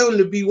guessed him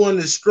to be one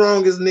of the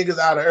strongest niggas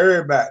out of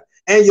everybody.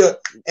 And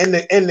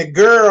the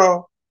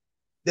girl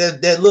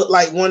that looked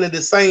like one of the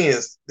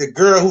Saiyans, the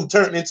girl who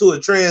turned into a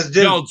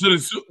transgender.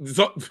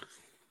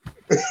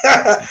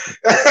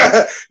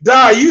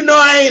 Dog,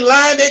 I ain't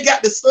lying. They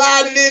got to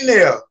slide it in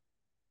there.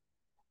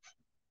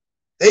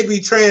 They be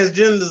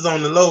transgenders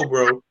on the low,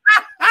 bro.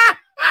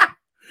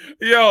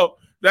 Yo,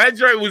 that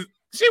joint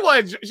she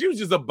was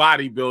just a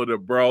bodybuilder,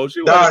 bro.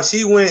 She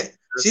went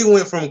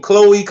from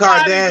Khloe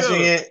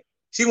Kardashian.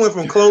 She went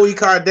from Khloe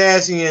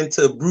Kardashian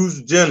to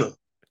Bruce Jenner.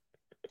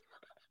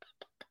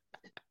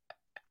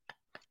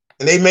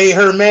 And they made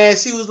her mad.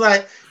 She was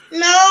like,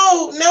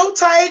 no,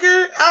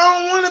 Tiger, I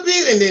don't want to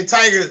be. And then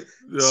Tiger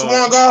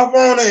swung off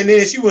on her, and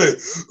then she went,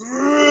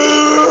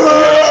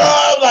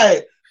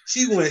 like,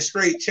 she went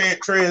straight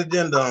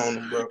transgender on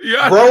him, bro.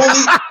 Yeah.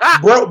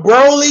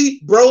 Broly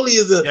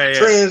is a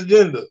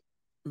transgender.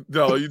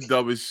 No, you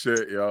dumb as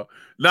shit, yo.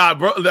 Nah,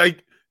 bro,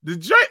 like the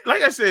joint,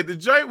 like I said, the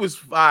joint was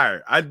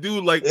fire. I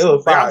do like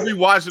I'll be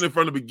watching it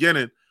from the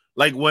beginning.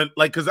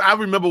 Because I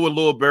remember when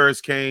Lil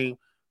Barris came.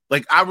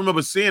 Like, I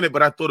remember seeing it,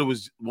 but I thought it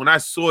was, when I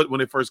saw it when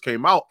it first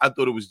came out, I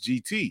thought it was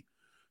GT.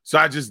 So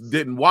I just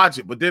didn't watch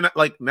it. But then,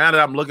 like, now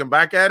that I'm looking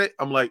back at it,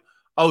 I'm like,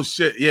 oh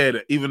shit, yeah,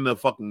 even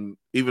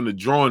the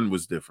drawing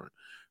was different.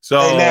 So,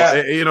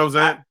 you know what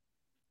I'm saying?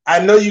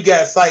 I know you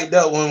got psyched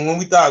up when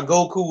we thought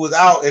Goku was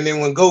out, and then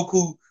when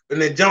Goku in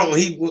the jump,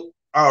 he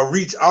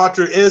reached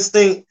Ultra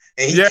Instinct,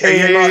 and he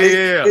came out,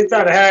 they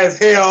tried to have his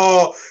hair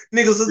all,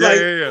 niggas was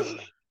God!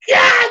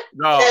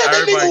 No,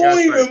 that nigga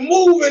won't even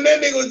move, and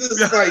that nigga was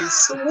just like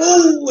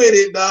smooth with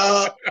it,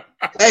 dog.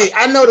 Hey,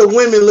 I know the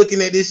women looking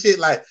at this shit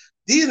like,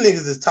 these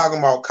niggas is talking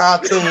about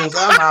cartoons.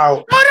 I'm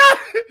out.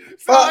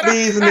 Fuck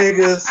these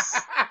niggas.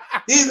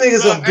 These niggas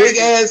some big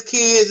ass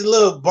kids,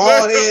 little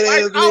bald head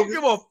ass niggas. I don't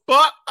give a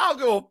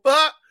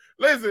fuck.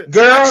 Listen,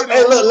 girls.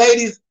 Hey, look,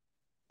 ladies.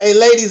 Hey,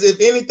 ladies. If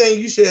anything,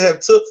 you should have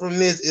took from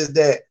this is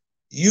that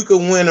you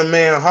can win a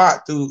man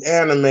heart through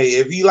anime.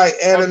 If he like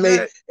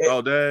anime,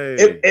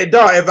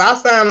 if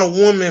I find a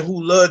woman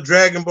who loves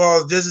Dragon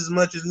Balls just as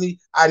much as me,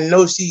 I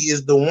know she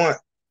is the one.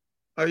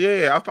 Oh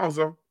yeah, I thought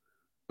so.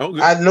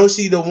 I know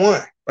she the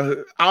one.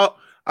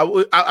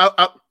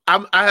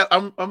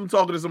 I'm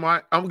talking to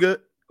somebody. I'm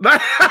good.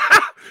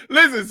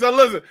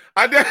 Listen.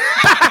 I did.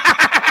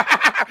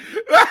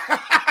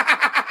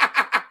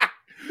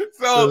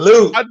 So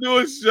salute. I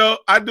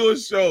do a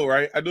show,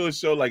 right? I do a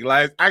show like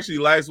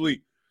last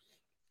week,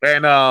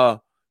 and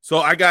so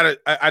I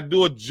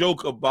do a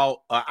joke about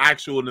an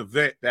actual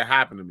event that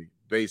happened to me.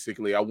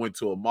 Basically, I went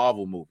to a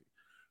Marvel movie,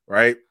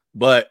 right?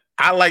 But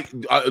I like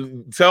I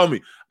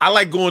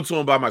like going to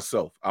them by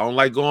myself. I don't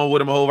like going with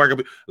them a whole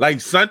record. Like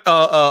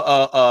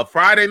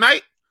Friday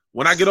night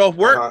when I get off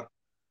work.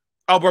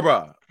 Oh,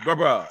 bruh.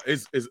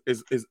 It's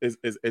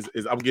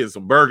I'm getting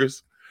some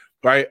burgers,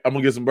 right? I'm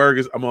gonna get some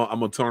burgers. I'm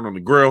gonna turn on the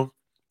grill,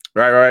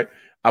 right.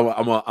 I'm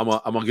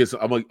gonna get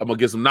some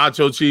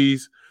nacho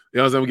cheese. You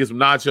know what I'm saying? I'm gonna get some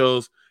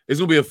nachos. It's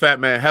gonna be a fat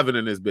man heaven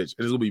in this bitch,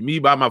 and it's gonna be me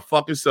by my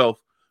fucking self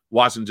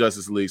watching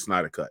Justice League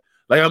Snyder Cut.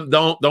 Like,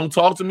 don't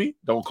talk to me.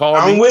 Don't call me.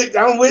 I'm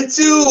with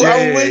you. Yeah,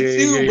 I'm with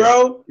you,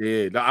 bro.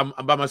 Yeah, no, I'm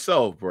by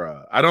myself,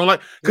 bro. I don't like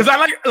because I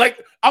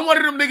like I'm one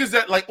of them niggas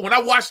that like when I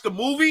watch the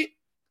movie,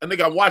 I think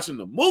I'm watching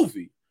the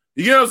movie.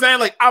 You know what I'm saying?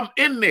 Like I'm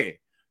in there.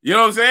 You know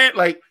what I'm saying?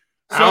 Like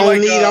so I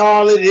don't need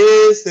all of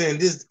this and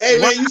this. Hey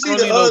man, you see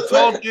the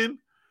talking.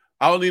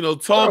 I don't need no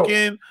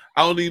talking. Bro.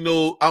 I don't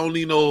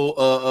need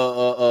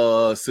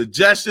no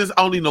suggestions.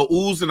 I don't need no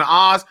oohs and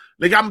ahs.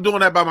 Like I'm doing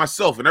that by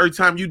myself, and every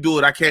time you do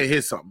it, I can't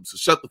hear something. So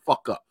shut the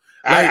fuck up.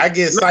 Like, I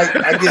get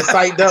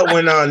psyched up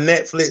when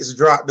Netflix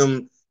dropped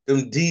them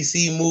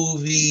DC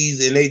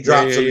movies and they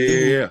dropped some new.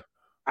 Yeah.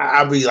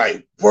 I'll be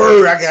like,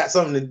 word, I got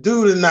something to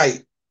do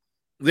tonight.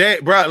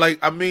 Yeah, bro. Like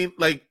I mean,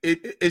 like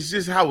it's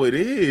just how it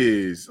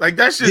is. Like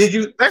that's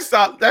just that's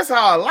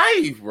our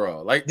life,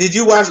 bro. Like, did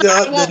you watch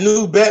the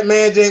new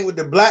Batman thing with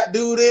the black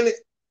dude in it?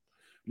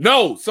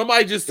 No,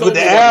 somebody just told me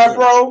with the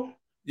afro.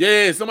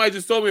 Yeah, somebody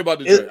just told me about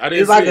this.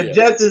 It's like a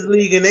Justice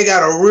League, and they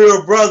got a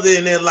real brother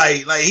in there.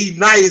 Like he's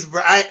nice,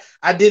 bro. I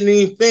didn't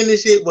even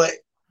finish it, but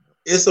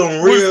it's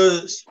on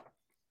real.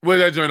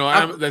 Where's that joint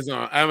on? That's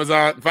on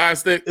Amazon Fire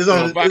Stick. It's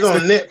on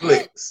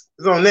Netflix.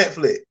 It's on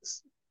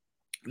Netflix.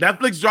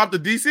 Netflix dropped the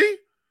DC.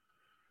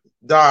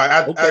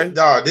 Dog,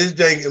 dog. This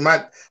jank.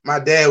 My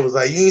dad was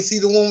like, "You ain't see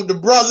the one with the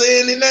brother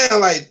in it now?"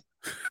 Like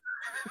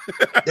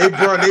they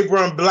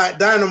brought Black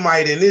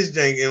Dynamite in this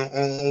jank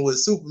on with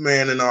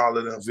Superman and all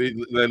of them. See,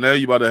 now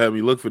you about to have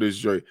me look for this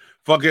joint.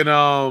 Fucking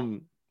I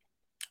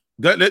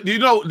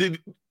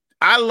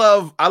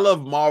love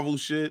Marvel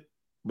shit,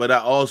 but I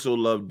also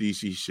love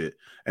DC shit,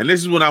 and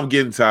this is what I'm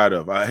getting tired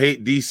of. I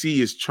hate DC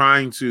is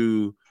trying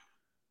to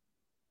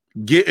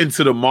get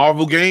into the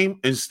Marvel game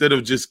instead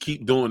of just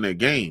keep doing their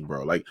game,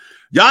 bro. Like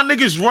y'all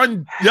niggas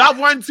run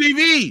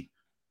TV.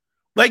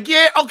 Like,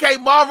 yeah, okay,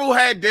 Marvel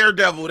had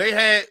Daredevil. They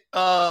had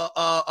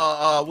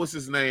what's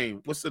his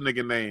name? What's the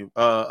nigga name?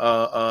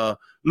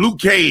 Luke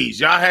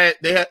Cage.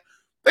 They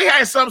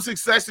had some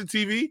success in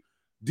TV.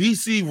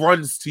 DC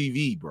runs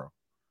TV, bro.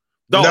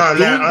 Doom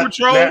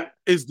Patrol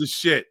is the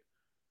shit.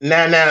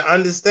 Now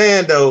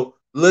understand though,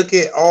 look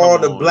at all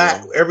the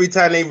black every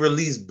time they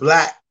release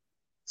black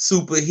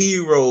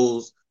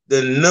superheroes,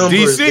 the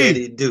numbers that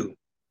it do.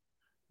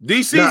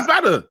 DC's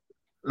better.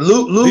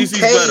 Luke DC's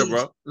Cage, better,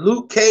 bro.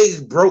 Luke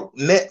Cage broke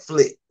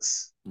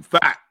Netflix.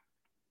 Fact.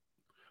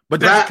 But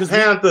Black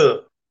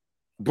Panther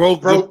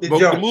broke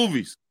the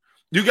movies.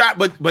 You got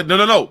but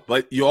no.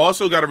 But you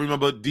also got to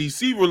remember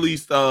DC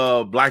released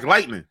Black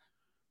Lightning.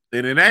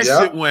 And then that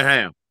shit went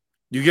ham.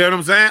 You get what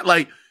I'm saying?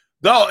 Like,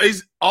 no,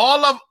 it's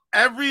all of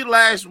every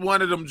last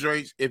one of them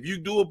joints. If you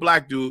do a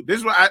black dude, this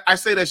is why I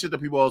say that shit to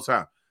people all the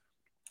time.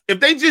 If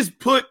they just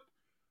put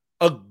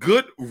a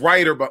good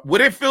writer, but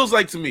what it feels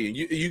like to me,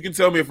 you can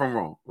tell me if I'm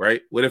wrong,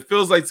 right? What it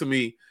feels like to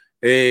me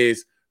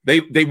is they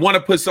want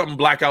to put something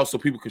black out so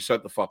people can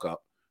shut the fuck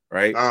up,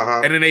 right?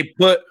 And then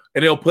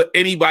they'll put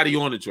anybody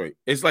on the joint.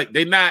 It's like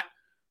they're not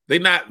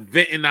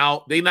venting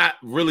out, they're not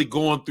really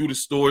going through the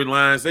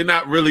storylines, they're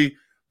not really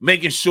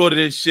making sure that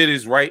this shit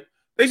is right.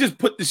 They just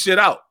put the shit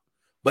out.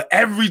 But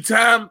every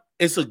time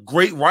it's a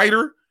great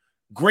writer,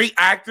 great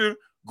actor,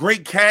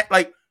 great cat,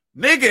 like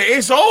nigga,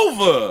 it's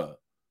over.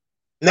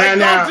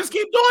 Now, just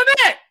keep doing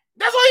that.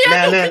 That's all you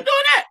have to do. Keep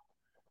doing that.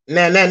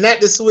 Now,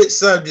 not to switch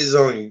subjects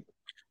on you.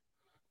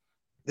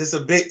 This is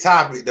a big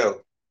topic,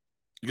 though.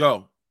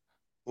 Go.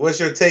 What's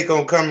your take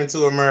on Coming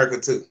to America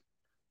 2?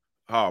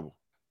 Horrible.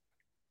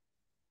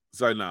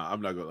 So I'm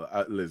not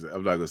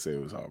gonna say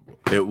it was horrible.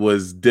 It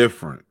was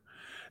different.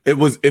 It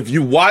was, if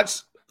you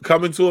watch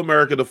Coming to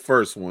America, the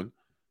first one,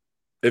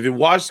 it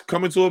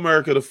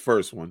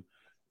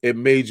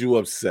made you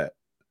upset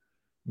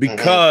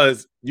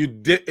because you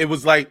did. It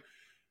was like,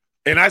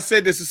 and I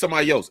said this to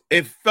somebody else.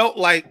 It felt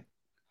like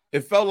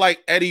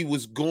Eddie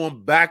was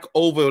going back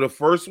over the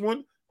first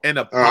one and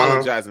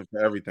apologizing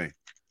for everything.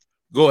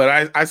 Go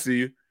ahead. I see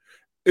you.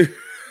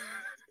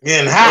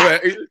 Getting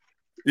hot.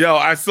 Yo,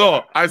 I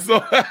saw.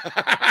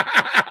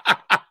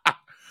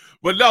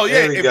 But no,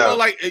 yeah, it felt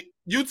like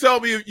you tell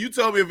me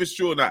if it's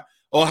true or not,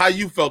 or how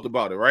you felt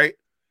about it, right?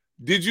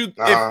 Did you?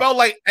 It felt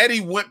like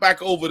Eddie went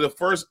back over the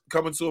first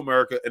Coming to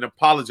America and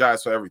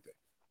apologized for everything.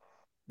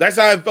 That's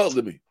how it felt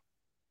to me.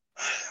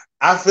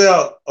 I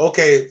felt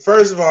okay.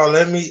 First of all,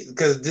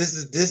 because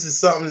this is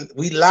something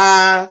we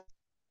live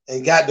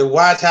and got to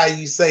watch how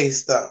you say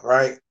stuff,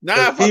 right?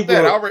 Nah, fuck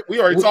that. We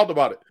already talked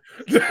about it.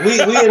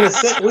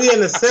 we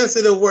in a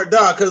sensitive word,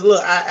 dog. Because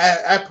look,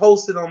 I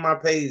posted on my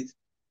page.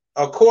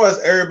 Of course,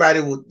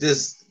 everybody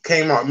just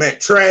came out, man,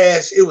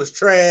 trash. It was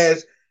trash.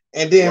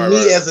 And then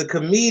as a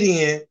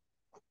comedian,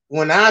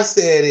 when I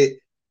said it,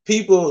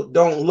 people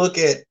don't look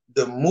at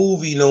the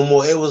movie no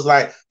more. It was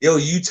like, yo,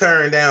 you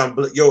turn down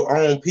your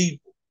own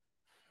people.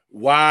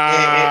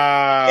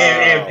 Wow.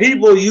 And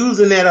people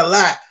using that a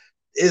lot.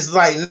 It's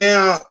like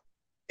now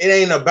it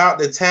ain't about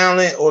the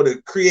talent or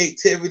the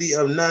creativity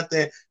of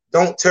nothing.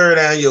 Don't turn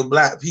down your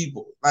black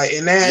people. Like,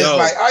 and that's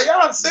like, are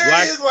y'all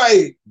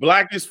serious?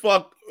 Black as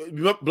fuck.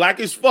 Black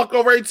as fuck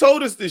already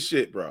told us this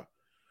shit, bro.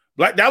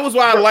 That was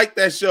why I liked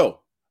that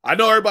show. I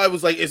know everybody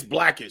was like, it's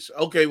Blackish.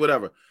 Okay,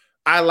 whatever.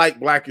 I like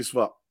Black as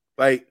fuck.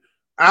 Like,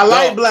 I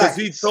like Black.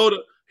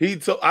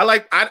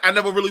 I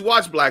never really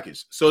watched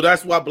Blackish. So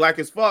that's why Black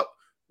as fuck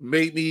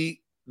made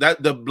me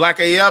that the Black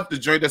AF, the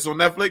joint that's on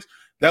Netflix.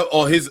 That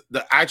or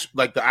the actual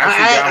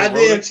I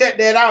didn't check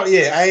that out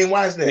yet. I ain't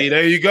watched that. See,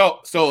 there you go.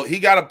 So he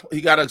got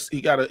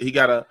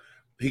an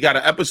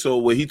episode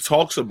where he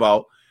talks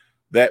about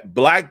that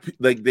black,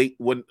 like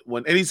when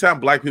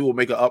anytime black people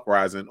make an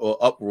uprising or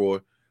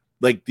uproar,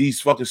 like these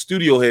fucking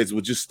studio heads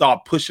would just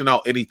start pushing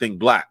out anything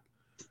black,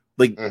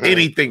 like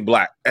anything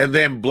black, and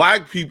then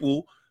black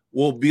people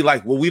will be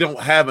like, well, we don't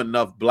have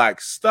enough black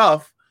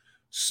stuff,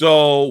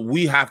 so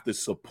we have to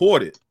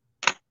support it.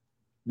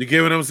 You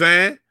get what I'm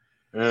saying?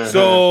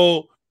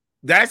 So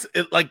that's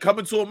it, like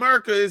Coming to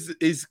America is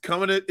it's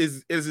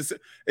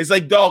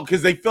like, dog,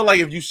 because they feel like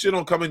if you shit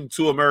on Coming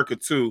to America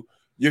 2,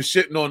 you're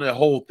shitting on the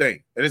whole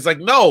thing. And it's like,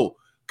 no,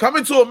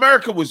 Coming to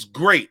America was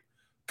great.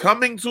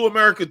 Coming to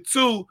America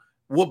 2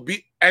 will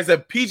be, as a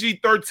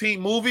PG-13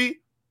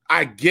 movie,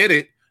 I get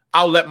it.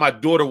 I'll let my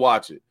daughter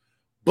watch it.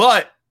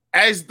 But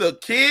as the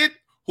kid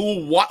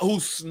who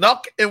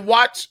snuck and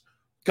watched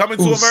Coming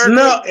to America,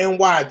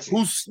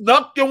 who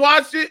snuck and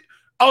watched it,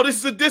 oh, this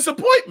is a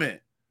disappointment.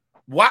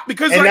 Why?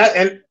 Because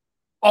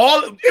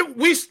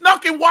we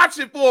snuck and watched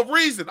it for a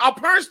reason. Our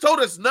parents told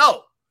us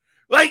no.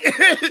 Like,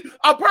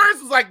 our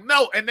parents was like,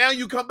 no, and now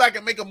you come back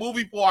and make a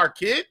movie for our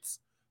kids?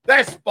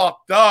 That's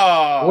fucked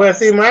up. Well,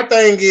 see, my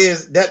thing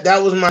is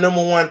that was my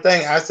number one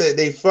thing. I said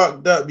they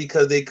fucked up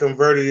because they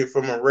converted it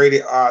from a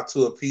rated R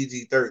to a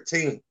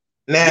PG-13.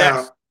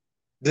 Now,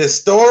 the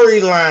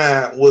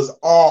storyline was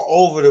all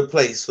over the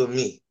place for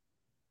me.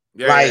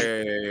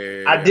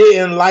 I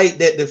didn't like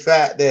that the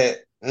fact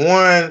that,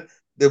 one,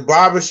 the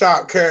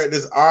barbershop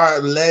characters are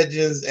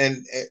legends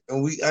and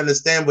we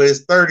understand, but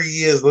it's 30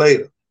 years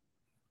later.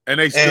 And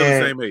they still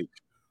the same age.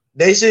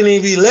 They shouldn't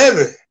even be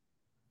living.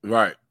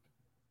 Right.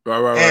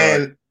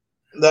 And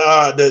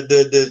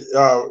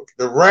the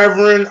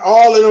Reverend,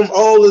 all of them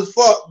old as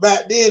fuck.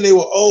 Back then they were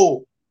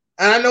old.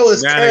 And I know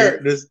it's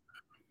characters.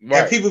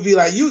 And people be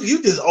like,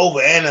 you just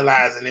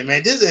overanalyzing it,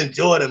 man. Just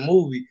enjoy the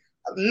movie.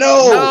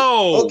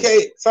 No.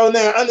 Okay, so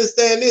now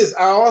understand this.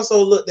 I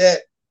also looked at,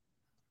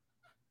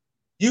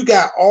 you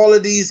got all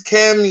of these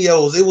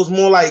cameos. It was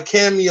more like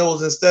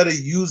cameos instead of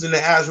using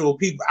the actual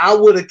people. I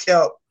would have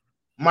kept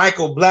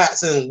Michael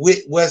Blackson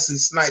with Wesley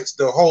Snipes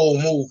the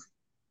whole movie.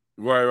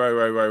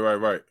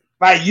 Right.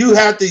 Like, you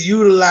have to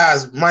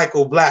utilize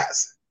Michael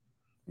Blackson.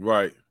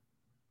 Right.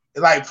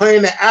 Like,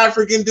 playing the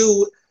African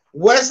dude.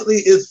 Wesley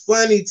is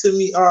funny to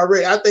me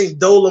already. I think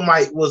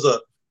Dolomite was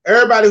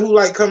everybody who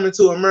like Coming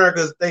to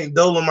America think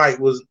Dolomite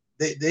was,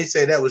 they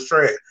said that was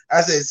trash.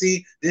 I said,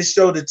 see, this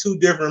showed the two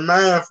different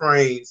mind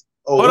frames.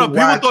 Hold up,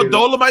 people thought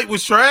Dolomite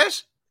was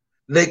trash?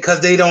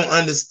 Because they don't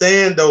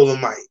understand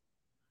Dolomite.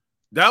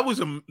 That was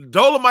a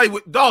Dolomite.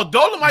 Dolomite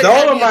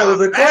was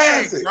a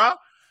classic, bro.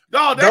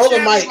 No, that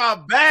shit was my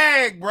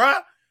bag, bro.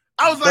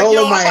 I was like, Dolomite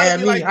yo, I'm about to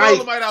be like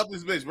Dolomite out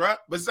this bitch, bro.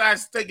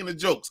 Besides taking the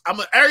jokes,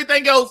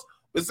 everything else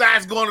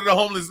besides going to the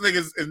homeless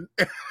niggas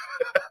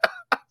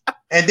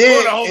and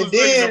then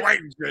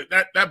writing shit.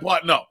 That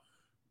part, no.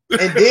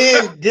 And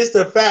then just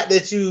the fact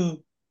that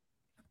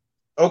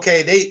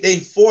they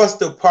forced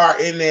the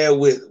part in there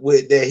with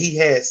that he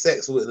had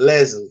sex with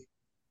Leslie.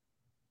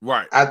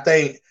 Right. I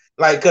think,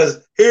 like,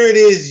 because here it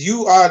is,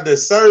 you are the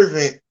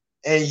servant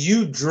and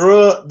you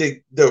drug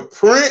the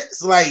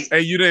prince, like,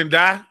 and you didn't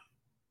die.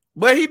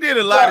 But he did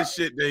a lot of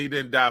shit that he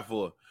didn't die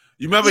for.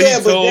 You remember he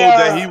told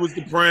that he was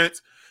the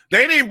prince.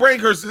 They didn't bring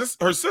her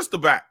sister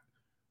back.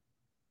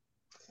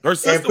 Her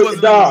sister wasn't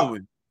in the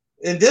movie.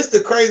 And this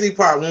the crazy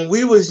part. When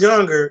we was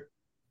younger,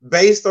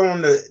 based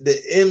on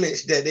the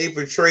image that they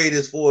portrayed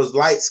as far as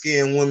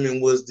light-skinned women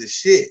was the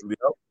shit. Yep.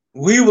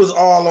 we was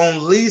all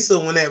on Lisa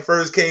when that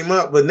first came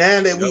up, but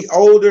now that we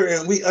older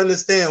and we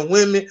understand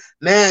women,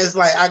 now it's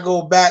like I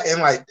go back and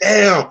like,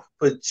 damn,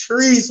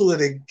 Patrice would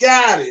have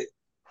got it.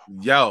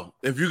 Yo,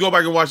 if you go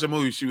back and watch the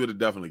movie, she would have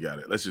definitely got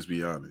it. Let's just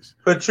be honest.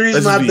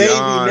 Patrice, my baby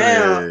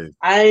now.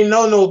 I ain't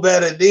know no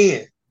better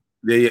then.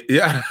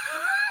 Yeah.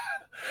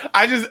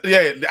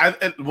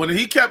 When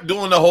he kept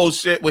doing the whole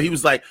shit where he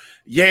was like,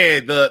 yeah,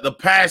 the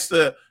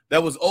pastor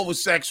that was over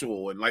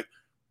sexual and like,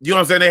 you know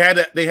what I'm saying?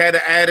 They had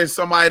to add in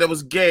somebody that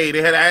was gay.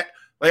 They had to add,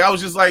 like, I was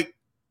just like,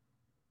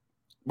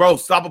 bro,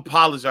 stop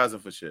apologizing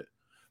for shit.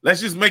 Let's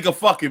just make a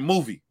fucking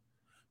movie.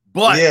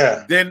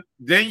 But then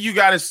you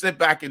gotta sit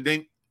back and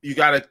then you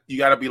gotta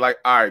be like,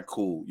 all right,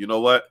 cool. You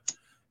know what?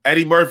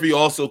 Eddie Murphy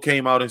also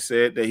came out and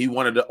said that he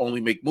wanted to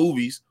only make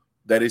movies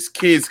that his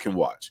kids can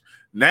watch.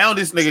 Now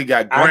this nigga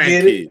got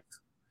grandkids.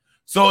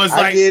 So it's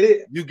like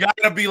you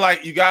gotta be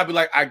like,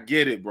 I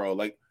get it, bro.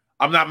 Like,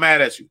 I'm not mad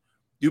at you.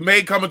 You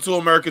made Coming to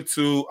America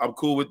 2. I'm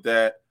cool with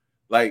that.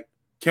 Like,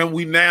 can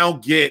we now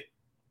get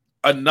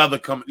another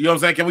coming? You know what I'm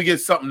saying? Can we get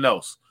something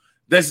else?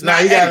 That's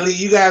not. You gotta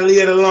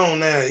leave it alone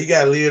now. You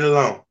gotta leave it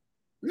alone.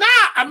 Nah,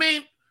 I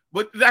mean,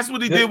 but that's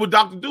what he did with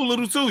Dr.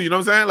 Dolittle too. You know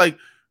what I'm saying? Like,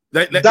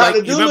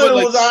 Dr.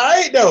 Dolittle was all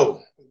right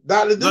though.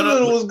 Dr.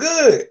 Dolittle was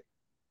good,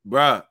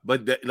 bruh.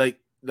 But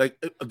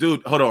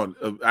dude, hold on.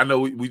 I know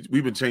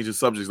we've been changing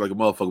subjects like a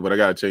motherfucker, but I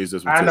gotta change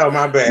this one. I know,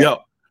 my bad.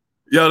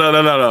 Yo,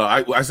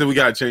 no. I said we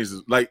gotta change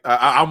this. Like,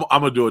 I'm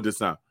gonna do it this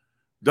time.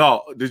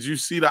 Dog, did you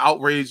see the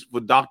outrage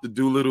with Dr.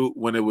 Dolittle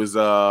when it was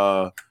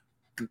Iron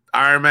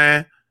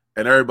Man?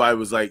 And everybody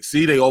was like,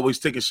 see, they always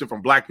taking shit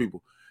from black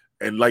people.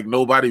 And like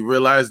nobody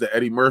realized that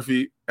Eddie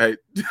Murphy had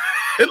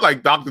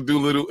like Dr.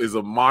 Dolittle is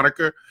a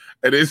moniker,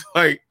 and it's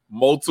like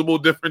multiple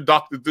different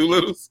Dr.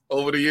 Dolittles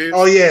over the years.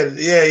 Oh yeah.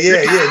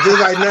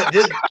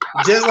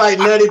 Just like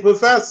Nutty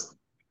Professor.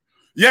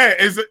 Yeah,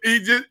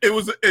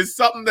 it's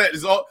something that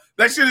is all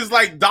that shit is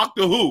like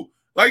Doctor Who.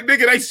 Like,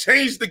 nigga, they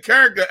changed the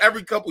character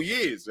every couple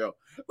years, yo.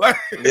 Like,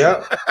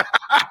 yeah.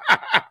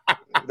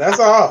 That's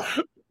all.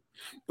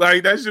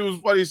 Like, that shit was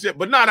funny as shit.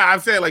 But no, I'm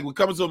saying, like, with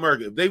Coming to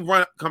America, if they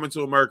run Coming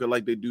to America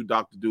like they do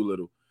Dr.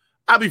 Dolittle,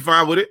 I'll be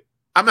fine with it.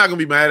 I'm not gonna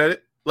be mad at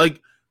it. Like,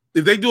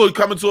 if they do it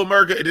Coming to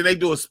America and then they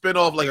do a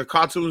spinoff, like a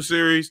cartoon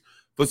series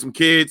for some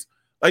kids,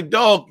 like,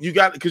 dog,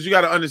 because you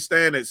got to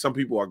understand that some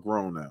people are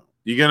grown now.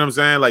 You get what I'm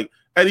saying? Like,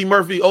 Eddie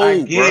Murphy old.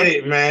 I get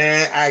it,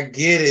 man. I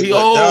get it. He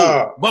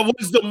old. But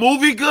was the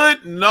movie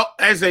good? No.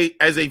 As a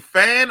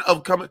fan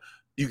of Coming,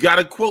 you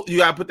gotta put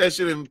that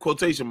shit in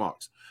quotation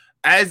marks.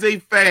 As a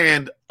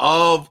fan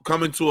of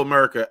Coming to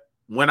America,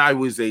 when I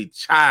was a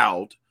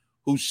child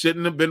who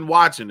shouldn't have been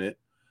watching it,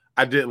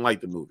 I didn't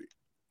like the movie.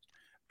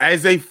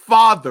 As a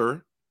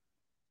father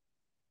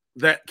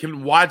that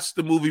can watch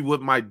the movie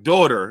with my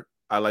daughter,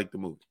 I like the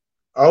movie.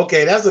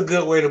 Okay, that's a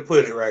good way to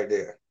put it right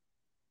there.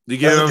 You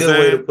get what I'm saying? That's a good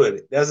way to put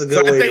it. That's a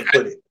good way to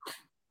put it.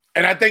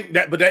 And I think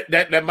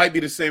that might be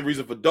the same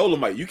reason for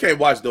Dolomite. You can't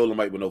watch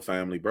Dolomite with no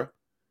family, bro.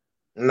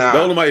 Nah,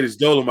 Dolomite is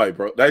Dolomite,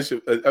 bro. That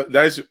shit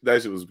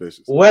was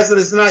vicious.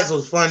 Wesley Snipes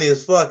was funny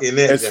as fuck in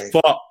that. As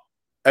fuck.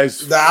 I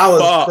was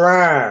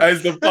crying.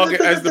 As the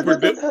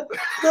producer.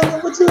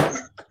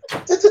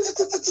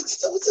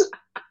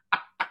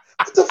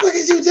 What the fuck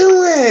is you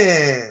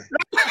doing?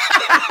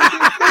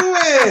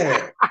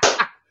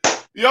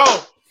 Yo,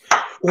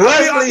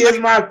 Wesley is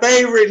my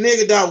favorite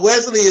nigga, dog.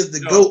 Wesley is the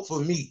GOAT for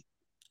me.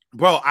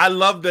 Bro, I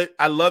love that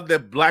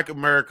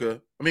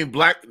the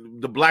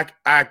black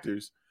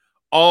actors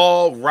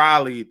all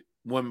rallied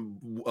when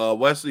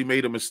Wesley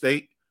made a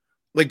mistake.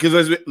 Like,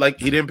 because like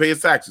he didn't pay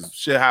his taxes.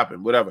 Shit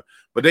happened, whatever.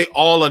 But they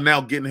all are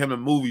now getting him in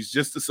movies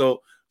just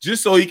so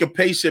he can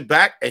pay shit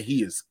back, and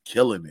he is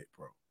killing it,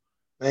 bro.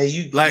 Man,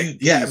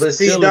 but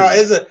see, dog,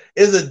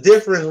 it's a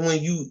difference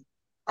when you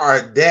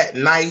are that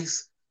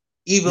nice.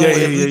 Even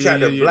if we try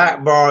to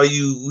blackball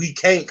you, we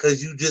can't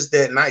because you just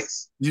that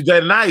nice. You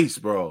that nice,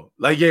 bro.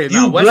 Like, yeah,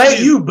 you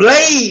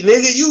Blade,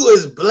 nigga. You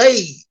is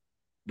Blade.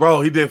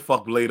 Bro, he did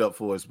fuck Blade up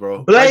for us,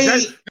 bro. Blade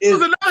like that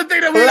was another thing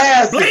that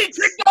Blade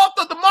kicked off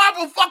the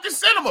Marvel fucking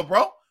cinema,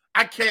 bro.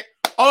 I can't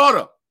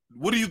order.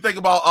 What do you think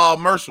about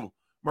Marshall?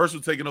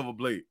 Marshall taking over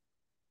Blade.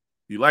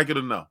 You like it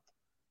or no?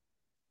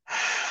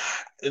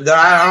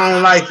 I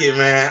don't like it,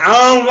 man.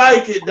 I don't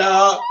like it,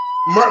 dog.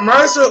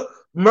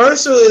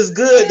 Marshall is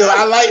good, though.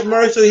 I like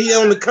Marshall. He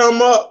on the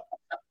come up.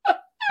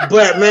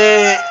 But,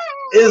 man,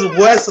 it's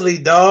Wesley,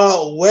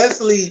 dog.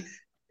 Wesley,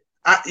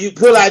 you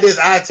put like this,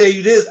 I tell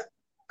you this.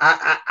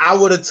 I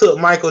would have took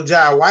Michael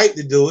Jai White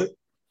to do it.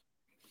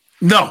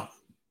 No.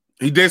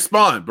 He did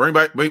Spawn. Bring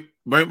back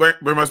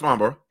Spawn,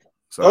 bro.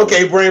 So,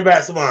 okay, bring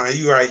back Spawn.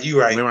 You right.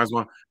 Bring back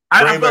Spawn.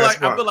 I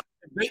feel like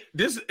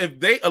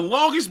if as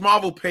long as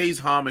Marvel pays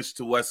homage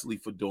to Wesley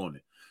for doing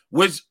it,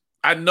 which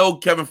I know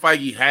Kevin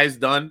Feige has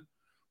done.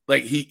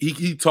 Like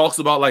he talks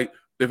about, like,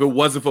 if it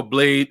wasn't for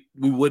Blade,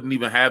 we wouldn't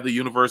even have the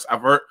universe.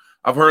 I've heard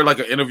like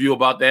an interview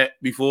about that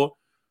before.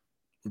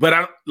 But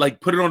I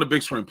like put it on the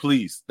big screen,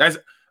 please.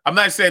 I'm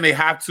not saying they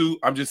have to.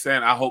 I'm just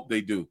saying I hope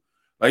they do.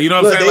 Like, you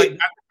know what I'm saying?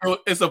 Like,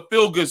 it's a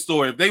feel-good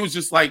story. If they was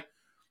just like,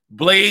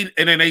 Blade,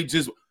 and then they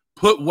just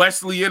put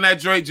Wesley in that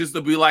joint just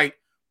to be like,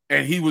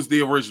 and he was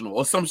the original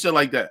or some shit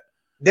like that.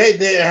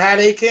 They how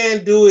they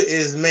can do it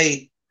is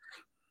make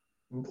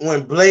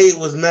when Blade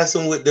was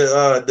messing with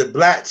the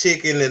black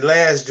chick in the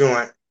last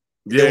joint.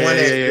 The one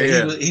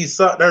that he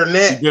sucked her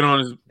neck. He on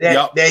his,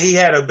 that he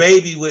had a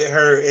baby with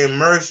her, and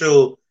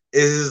Marshall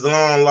is his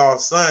long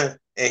lost son,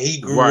 and he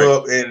grew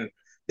up, and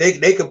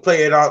they could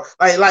play it off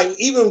like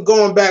even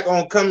going back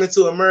on Coming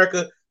to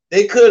America,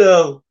 they could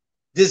have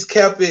just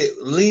kept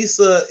it.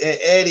 Lisa and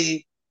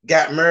Eddie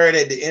got married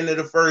at the end of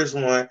the first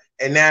one,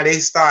 and now they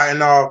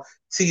starting off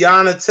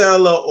Tiana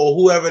Taylor or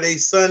whoever they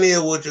son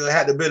is, which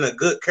had to been a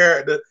good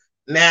character.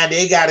 Now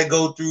they got to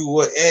go through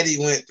what Eddie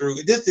went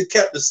through just to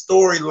keep the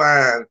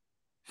storyline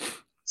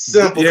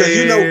simple.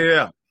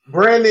 Because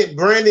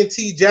Brandon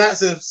T.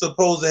 Jackson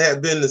supposed to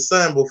have been the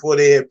son before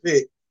they had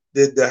picked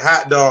the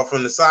hot dog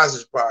from the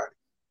sausage party.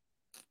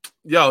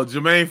 Yo,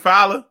 Jermaine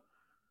Fowler,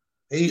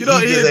 he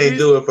just ain't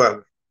do it for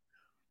me.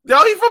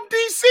 Yo, he from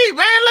DC,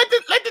 man.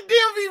 Let the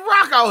DMV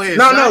rock out here.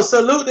 No,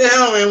 salute to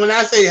him. And when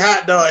I say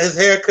hot dog, his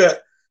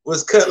haircut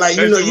was cut like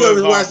you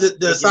ever watched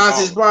the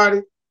sausage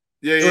party?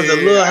 Yeah, it was a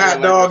little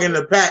hot dog in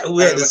the pack who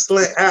had the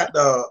slant hot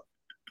dog.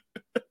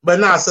 But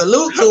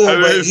salute to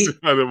him.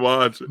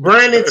 But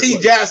Brandon T.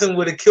 Jackson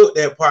would have killed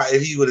that part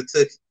if he would have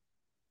took it.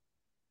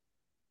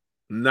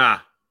 Nah.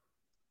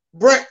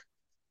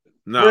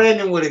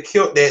 Brandon would have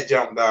killed that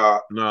jump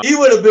dog. Nah. He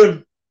would have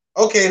been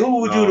okay.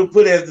 Who would you have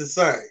put as the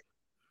son?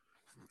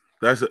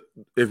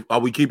 Are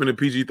we keeping it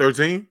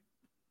PG-13?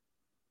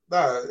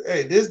 Nah,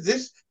 hey,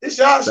 this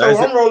y'all show.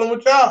 I'm rolling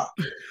with y'all.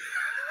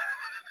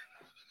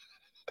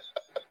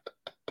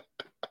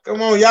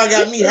 Come on, y'all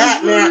got me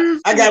hot now.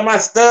 I got my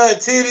stud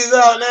titties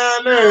out now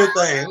and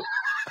everything.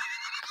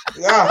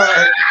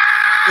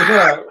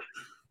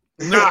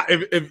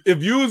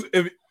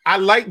 If I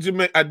like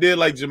Jermaine, I did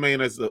like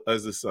Jermaine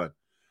as a son.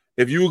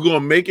 If you were gonna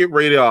make it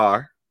rated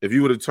R, if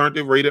you would have turned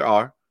it rated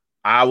R,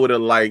 I would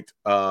have liked.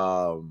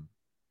 And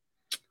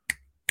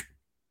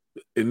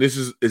this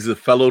is a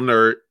fellow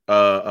nerd.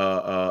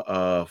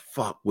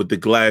 With the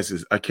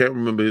glasses. I can't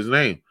remember his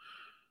name.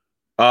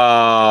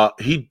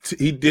 He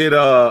did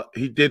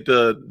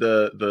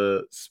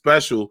the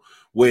special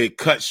where it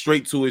cut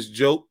straight to his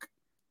joke.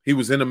 He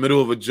was in the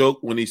middle of a joke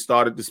when he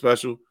started the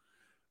special.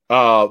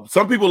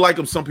 Some people like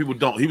him, some people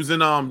don't. He was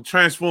in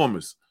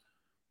Transformers.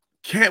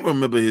 Can't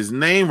remember his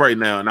name right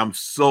now, and I'm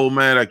so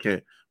mad I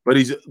can't. But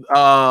he's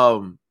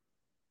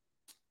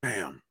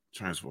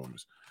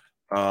Transformers.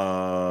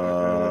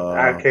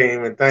 I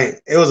can't even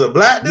think. It was a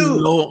black dude.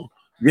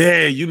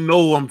 You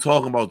know who I'm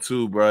talking about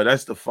too, bro.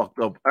 That's the fucked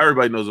up.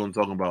 Everybody knows what I'm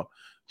talking about.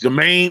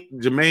 Jermaine,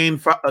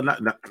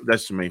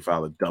 that's Jermaine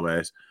Fowler,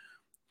 dumbass.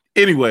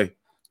 Anyway,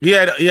 he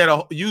had a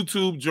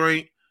YouTube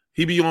joint.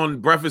 He be on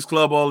Breakfast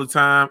Club all the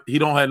time. He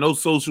don't have no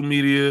social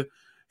media.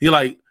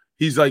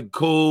 He's like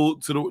cool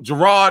to the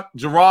Gerard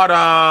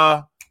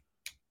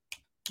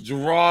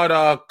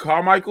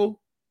Carmichael.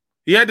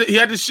 He had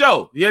the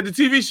show. He had the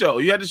TV show.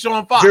 He had the show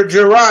on Fox.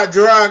 Gerard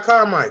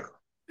Carmichael.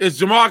 It's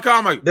Jamar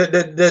Carmichael.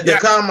 The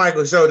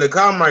Carmichael show. The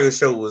Carmichael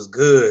show was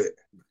good.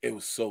 It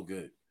was so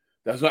good.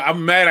 That's why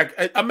I'm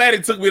mad. I'm mad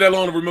it took me that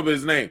long to remember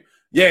his name.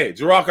 Yeah,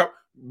 Gerard Carmichael.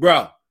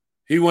 Bro,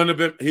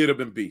 he'd have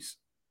been beast.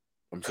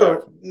 I'm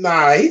sorry.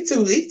 Nah, he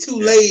too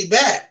laid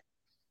back.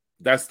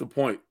 That's the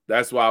point.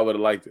 That's why I would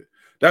have liked it.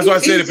 That's why I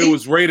said if it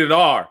was rated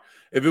R.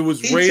 If it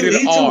was rated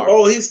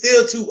R. He's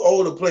still too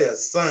old to play a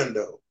son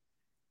though.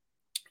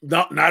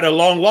 No, not a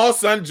long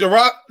lost son.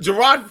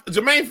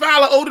 Jermaine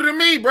Fowler older than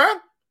me, bro.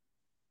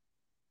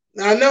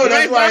 I know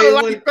that's why he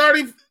like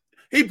 30.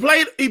 He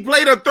played a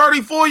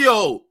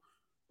 34-year-old.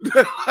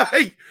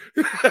 I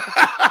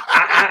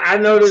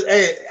know this.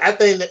 Hey, I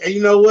think that,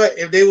 you know what?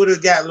 If they would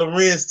have got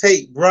Lorenz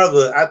Tate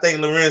brother, I think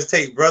Lorenz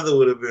Tate brother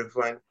would have been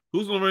funny.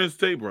 Who's Lorenz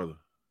Tate brother?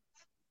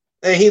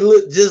 And he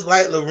looked just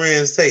like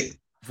Lorenz Tate.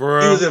 For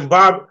real?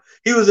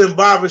 He was in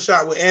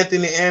barbershop with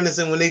Anthony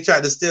Anderson when they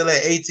tried to steal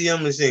that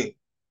ATM machine.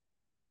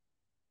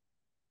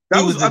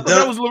 I thought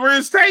that was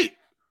Lorenz Tate.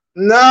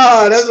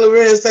 No, that's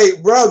Lorenz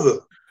Tate brother.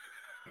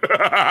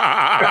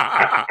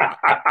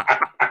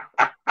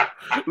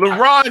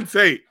 LaRon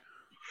Tate.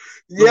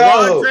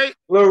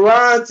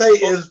 LaRon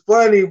Tate is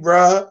funny,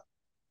 bro.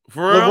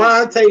 For real?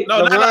 LaRon Tate.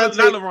 No, not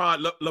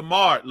LaRon.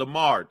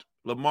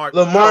 Lamar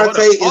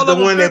Tate is the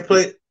one that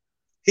played.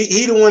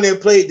 He the one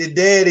that played the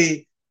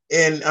daddy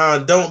in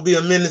Don't Be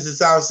a Menace to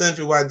South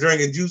Central while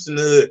drinking juice in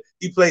the hood.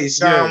 He played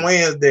Sean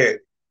Wayne's daddy.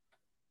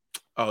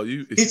 Oh,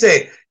 He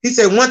said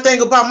one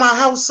thing about my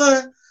house,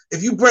 son.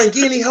 If you bring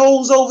any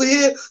hoes over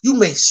here, you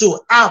make sure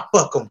I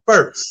fuck them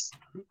first.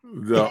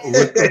 No,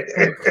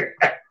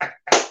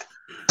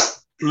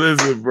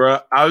 listen, bro.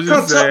 I was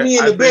just saying. Come tuck me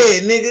in the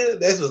bed, nigga.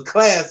 That was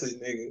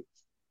classic, nigga.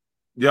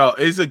 Yo,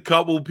 it's a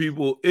couple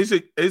people. It's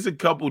a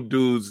couple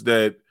dudes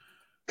that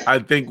I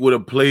think would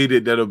have played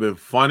it that have been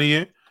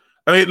funnier.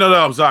 I mean, no,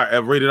 I'm sorry.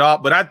 I've rated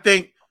off, but I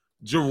think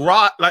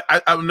Gerard. Like,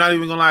 I'm not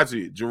even gonna lie to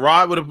you.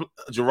 Gerard would have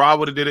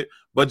did it,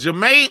 but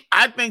Jermaine.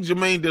 I think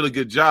Jermaine did a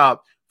good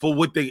job for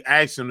what they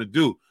asked him to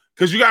do.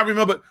 Because you gotta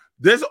remember,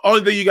 This is the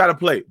only thing you got to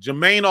play.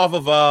 Jermaine off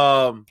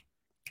of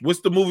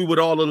what's the movie with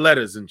all the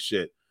letters and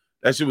shit?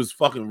 That shit was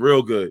fucking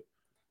real good.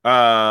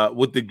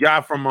 With the guy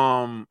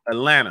from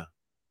Atlanta.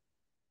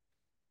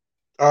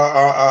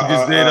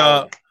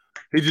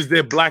 He just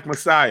did Black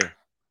Messiah.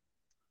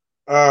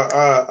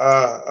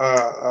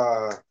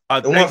 The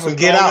one from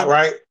Get Out,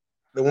 right?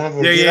 The one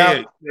from Get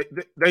Out.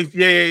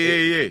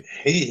 Yeah.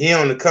 He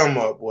on the come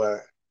up, boy.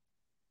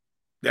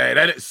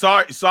 Yeah,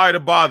 sorry to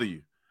bother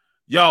you.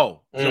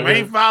 Yo,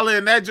 Jermaine Fowler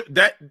in that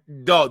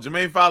dog,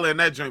 Jermaine Fowler in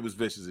that joint was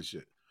vicious as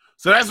shit.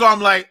 So that's why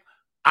I'm like,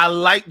 I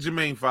like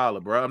Jermaine Fowler,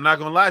 bro. I'm not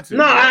gonna lie to you.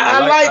 No,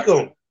 I like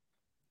him.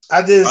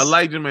 I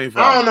like Jermaine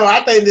Fowler. I don't know.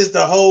 I think this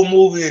the whole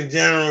movie in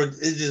general.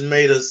 It just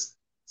made us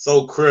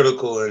so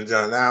critical and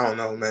John. I don't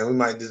know, man. We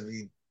might just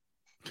be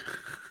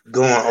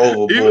going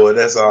overboard.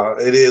 That's all.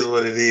 It is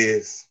what it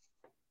is.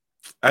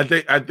 I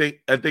think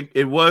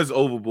it was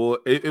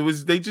overboard. It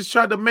was they just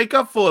tried to make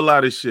up for a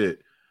lot of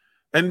shit.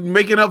 And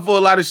making up for a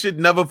lot of shit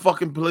never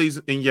fucking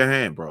plays in your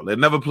hand, bro. It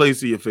never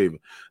plays to your favor.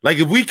 Like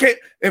if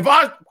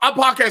our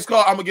podcast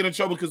call, I'm gonna get in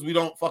trouble because we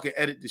don't fucking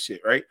edit the shit,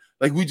 right?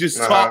 Like we just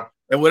talk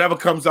and whatever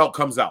comes out,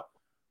 comes out.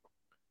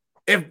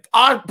 If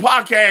our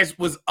podcast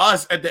was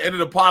us at the end of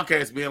the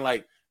podcast being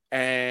like,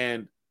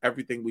 and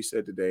everything we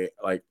said today,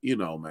 like, you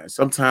know, man,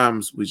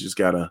 sometimes we just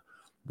gotta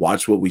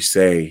watch what we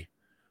say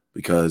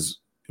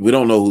because we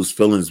don't know whose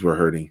feelings we're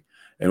hurting.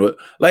 And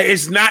like,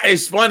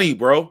 it's funny,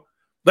 bro.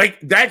 Like,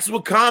 that's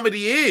what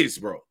comedy is,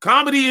 bro.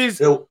 Comedy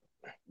is,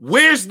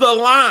 where's the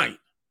line?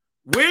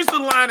 Where's the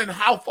line and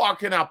how far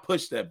can I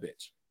push that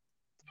bitch?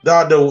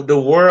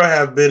 The world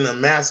have been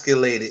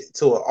emasculated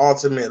to an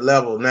ultimate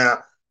level. Now,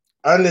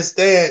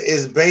 understand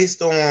it's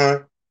based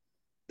on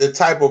the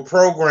type of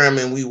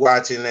programming we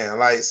watching now.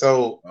 Like,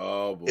 so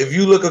if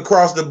you look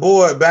across the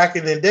board back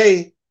in the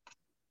day,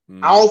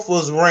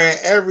 alphas ran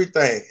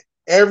everything.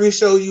 Every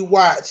show you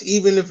watch,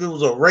 even if it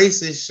was a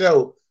racist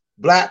show,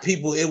 Black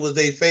people, it was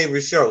their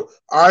favorite show.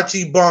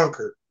 Archie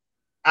Bunker,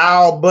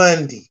 Al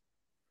Bundy,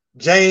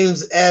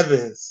 James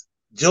Evans,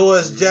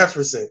 George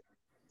Jefferson,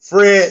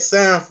 Fred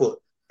Sanford.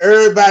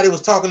 Everybody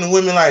was talking to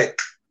women like,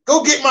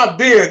 "Go get my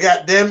beer,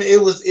 goddamn it!" It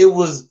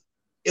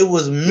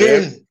was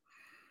men.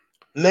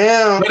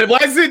 Now, but it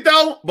wasn't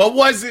though. But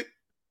was it?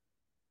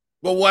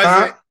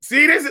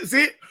 See this?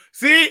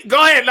 See.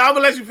 Go ahead. Now I'm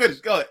gonna let you finish.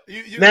 Go ahead.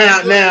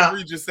 Now,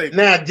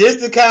 just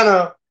to kind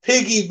of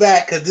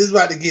piggyback, because this is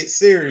about to get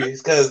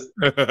serious, because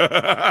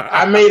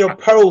I made a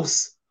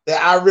post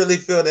that I really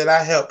feel that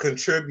I helped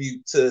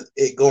contribute to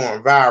it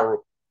going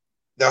viral.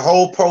 The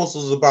whole post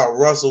was about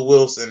Russell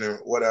Wilson and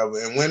whatever,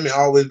 and women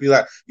always be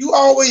like, "You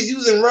always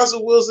using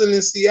Russell Wilson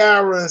and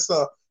Ciara and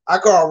stuff." I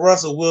call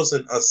Russell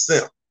Wilson a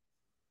simp.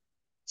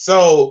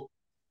 So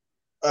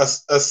a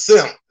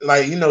simp,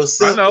 like, you know,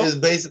 simp is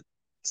basic.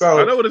 So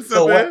I know what a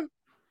simp is.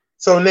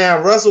 So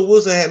now Russell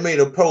Wilson had made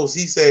a post.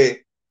 He said,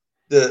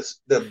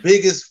 The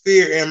biggest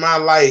fear in my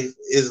life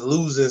is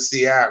losing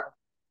Ciara.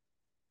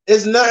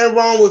 There's nothing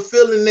wrong with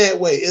feeling that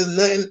way.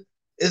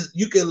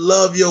 You can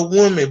love your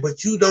woman,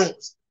 but you don't.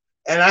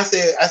 And I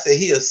said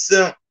he a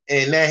simp,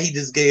 and now he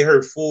just gave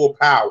her full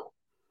power.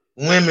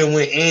 Women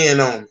went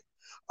in on me.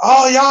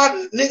 Oh,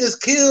 y'all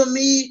niggas kill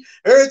me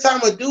every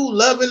time a dude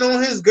loving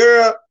on his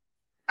girl.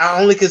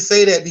 I only can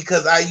say that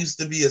because I used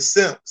to be a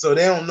simp, so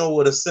they don't know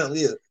what a simp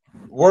is.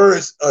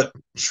 Words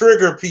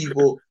trigger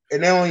people,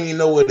 and they don't even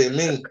know what it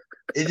means.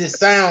 It just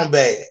sound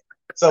bad.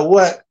 So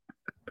what?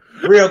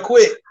 Real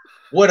quick,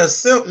 what a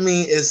simp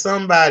mean is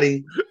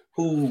somebody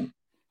who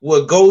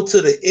will go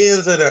to the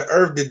ends of the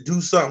earth to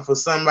do something for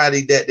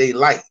somebody that they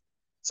like.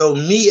 So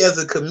me as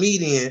a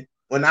comedian,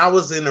 when I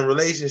was in a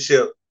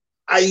relationship,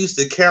 I used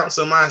to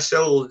cancel my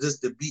shows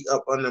just to be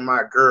up under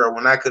my girl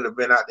when I could have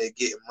been out there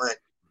getting money.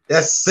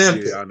 That's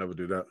simping. Yeah, I never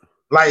do that.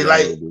 Like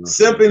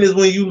simping is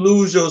when you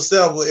lose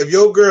yourself. If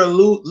your girl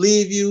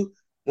leave you,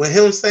 when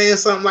him saying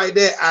something like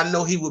that, I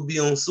know he would be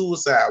on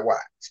suicide watch.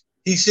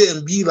 He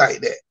shouldn't be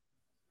like that.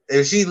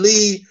 If she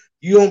leave,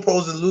 you don't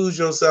supposed to lose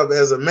yourself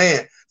as a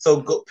man.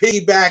 So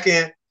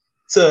piggybacking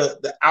to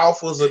the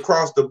alphas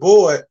across the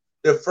board,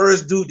 the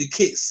first dude to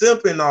kick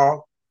simping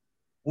off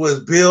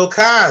was Bill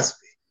Cosby.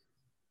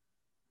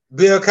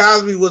 Bill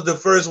Cosby was the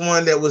first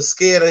one that was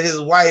scared of his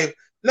wife,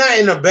 not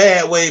in a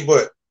bad way,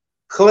 but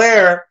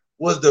Claire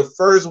was the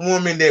first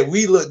woman that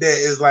we looked at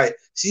as like,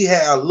 she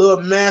had a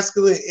little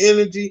masculine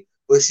energy,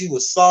 but she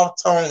was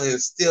soft toned and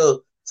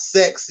still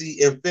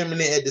sexy and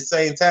feminine at the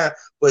same time.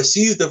 But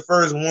she's the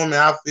first woman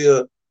I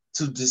feel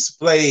to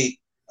display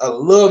a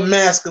little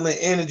masculine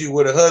energy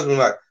with her husband,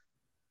 like,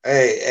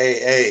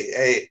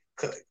 hey,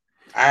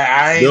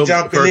 I ain't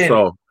jumping in. First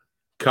off,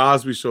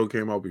 Cosby Show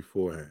came out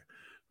beforehand.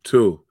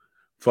 Two,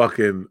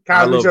 fucking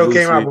Cosby Show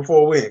came out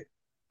before when?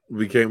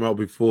 We came out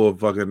before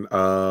fucking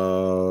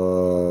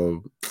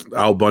Al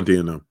Bundy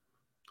and them.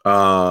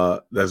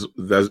 That's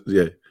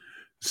yeah.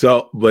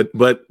 So, but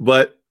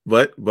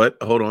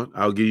hold on,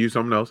 I'll give you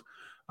something else.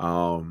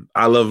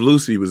 I Love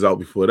Lucy was out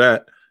before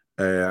that.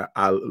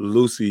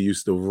 Lucy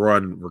used to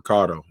run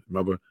Ricardo.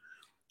 Remember?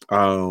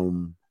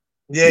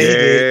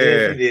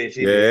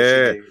 She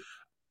did.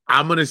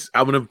 I'm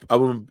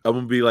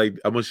gonna be like,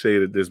 I'm gonna say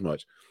it this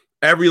much.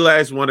 Every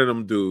last one of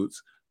them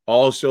dudes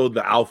all showed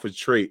the alpha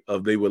trait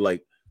of they were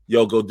like,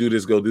 yo, go do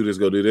this, go do this,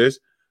 go do this.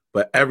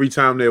 But every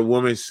time their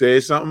woman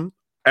said something,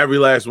 every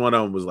last one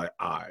of them was like,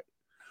 all right.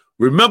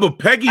 Remember,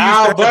 Peggy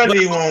Al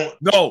Bundy won't.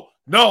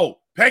 No.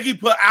 Peggy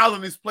put Al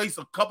in his place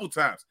a couple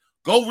times.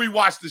 Go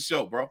rewatch the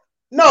show, bro.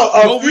 No,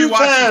 a few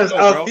times,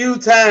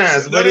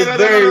 but it's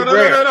very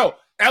rare. No.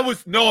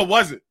 It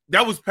wasn't.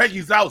 That was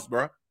Peggy's house,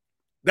 bro.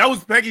 That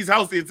was Peggy's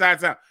house the entire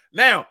time.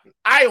 Now,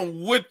 I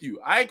am with you.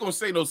 I ain't gonna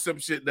say no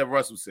simp shit that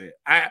Russell said.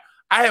 I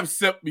have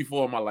simped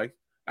before in my life.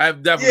 I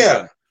have definitely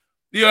done it.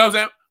 You know what I'm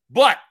saying?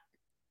 But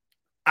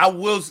I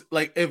will,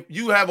 like, if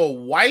you have a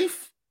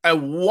wife,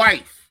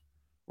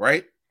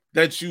 right,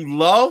 that you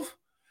love,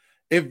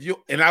 if you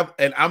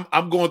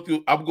I'm going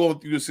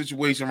through the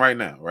situation right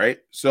now, right?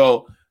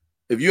 So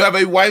if you have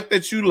a wife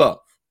that you love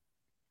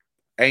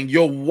and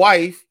your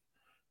wife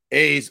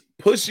is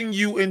pushing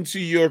you into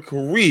your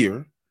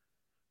career,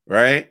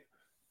 right,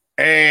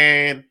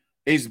 and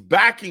is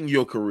backing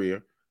your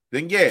career,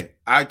 then yeah,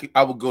 I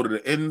would go to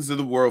the ends of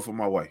the world for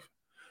my wife.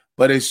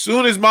 But as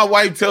soon as my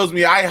wife tells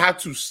me I have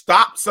to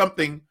stop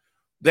something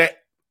that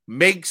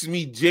makes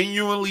me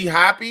genuinely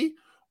happy,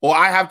 or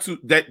I have to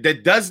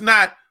that does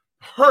not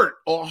hurt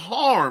or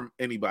harm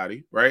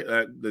anybody, right?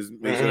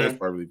 Make sure that's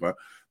perfectly fine.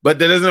 But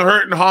that doesn't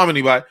hurt and harm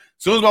anybody.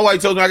 As soon as my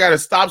wife tells me I got to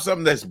stop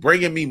something that's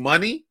bringing me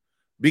money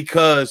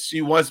because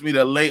she wants me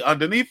to lay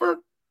underneath her,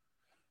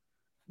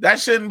 that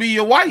shouldn't be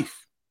your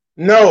wife.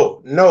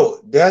 No,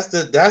 that's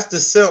the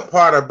simp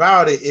part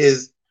about it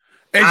is.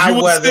 And I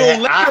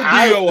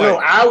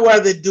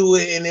rather do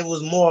it, and it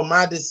was more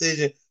my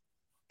decision.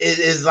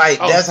 It's like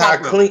that's how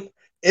clean.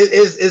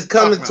 It's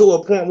coming to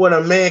a point where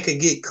a man could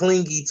get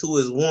clingy to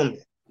his woman.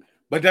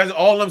 But that's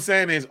all I'm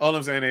saying is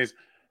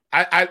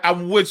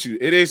I'm with you.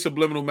 It is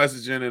subliminal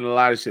messaging and a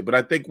lot of shit, but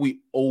I think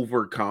we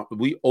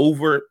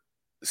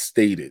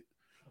overstated.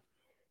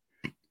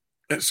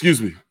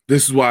 Excuse me.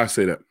 This is why I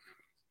say that.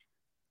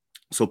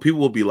 So people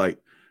will be like,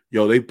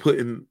 yo, they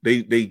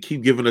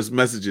keep giving us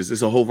messages.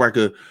 It's a whole rack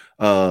of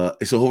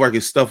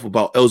stuff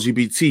about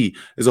LGBT.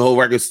 It's a whole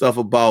rack of stuff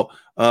about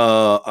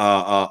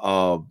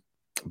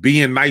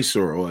being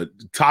nicer or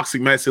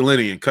toxic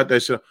masculinity, and cut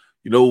that shit.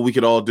 You know what we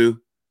could all do?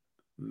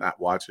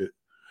 Not watch it.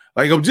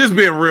 Like, I'm just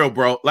being real,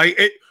 bro. Like,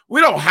 we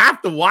don't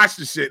have to watch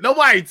the shit.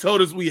 Nobody told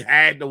us we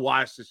had to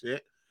watch the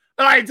shit.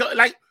 Like,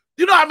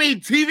 you know how many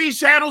TV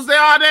channels there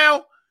are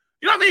now?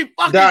 You know how many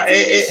fucking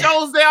TV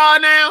shows there are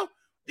now?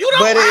 You don't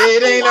but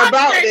it ain't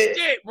about that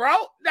shit, bro.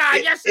 Nah,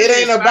 yes, it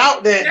ain't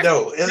about that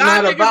though. It's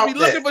not about that.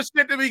 Looking for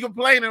shit to be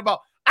complaining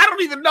about. I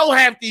don't even know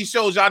half these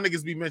shows y'all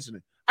niggas be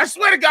mentioning. I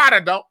swear to God,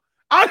 I don't.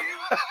 I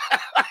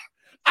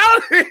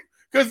don't,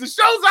 because the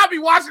shows I be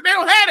watching, they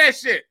don't have that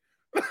shit.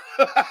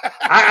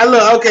 I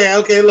look,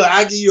 okay. Look,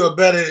 I give you a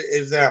better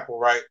example,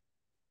 right?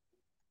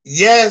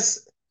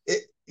 Yes,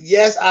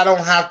 I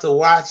don't have to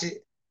watch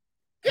it.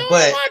 You don't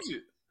watch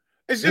it.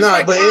 It's just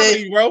like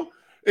comedy, bro.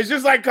 It's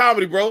just like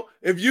comedy, bro.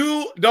 If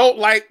you don't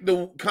like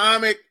the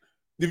comic,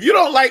 if you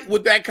don't like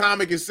what that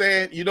comic is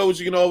saying, you know what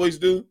you can always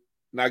do?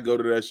 Not go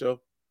to that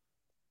show.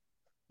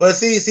 But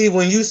see,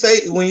 when you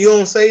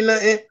don't say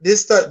nothing,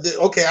 this stuff.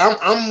 Okay,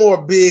 I'm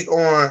more big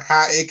on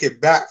how it could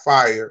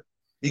backfire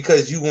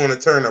because you want to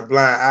turn a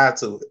blind eye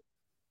to it.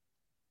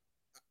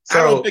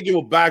 So, I don't think it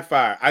will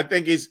backfire. I'm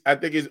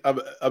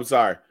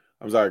sorry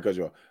to cut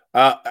you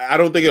off. I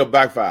don't think it'll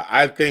backfire.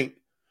 I think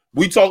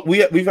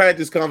we've had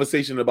this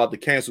conversation about the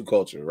cancel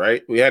culture,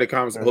 right? We had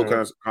a whole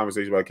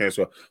conversation about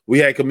cancel. We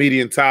had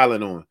comedian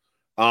Tylen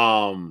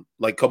on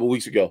like a couple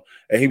weeks ago,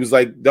 and he was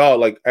like, dog,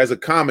 like as a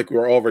comic,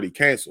 we're already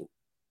canceled.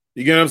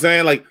 You get what I'm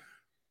saying? Like,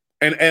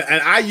 and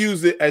I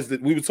use it as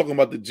we were talking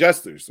about the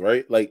jesters,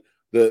 right? Like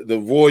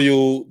the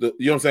royal, you know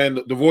what I'm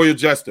saying? The royal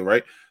jester,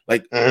 right?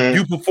 Like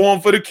you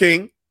perform for the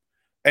king,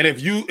 and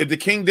if the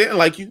king didn't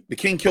like you, the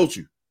king killed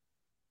you.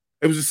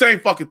 It was the same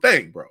fucking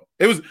thing, bro.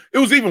 It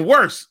was even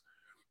worse.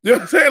 You know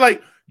what I'm saying?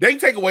 Like, they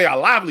take away our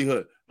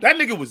livelihood. That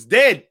nigga was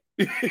dead.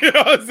 You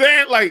know what I'm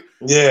saying? Like,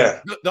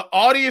 yeah, the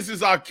audience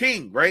is our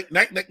king, right?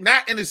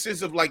 Not in the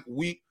sense of like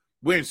we're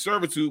in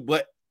servitude,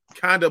 but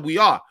kind of we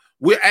are.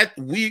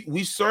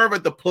 We serve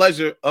at the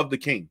pleasure of the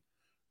king,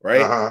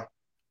 right?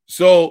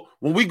 So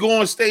when we go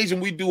on stage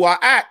and we do our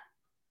act,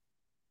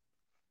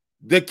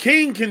 the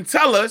king can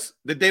tell us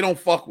that they don't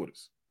fuck with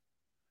us.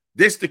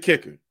 This the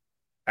kicker.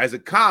 As a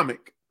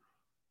comic,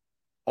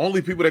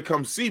 only people that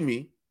come see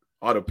me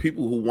are the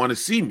people who want to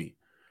see me.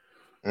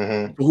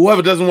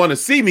 Whoever doesn't want to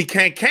see me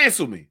can't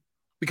cancel me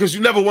because you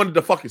never wanted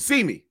to fucking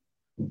see me.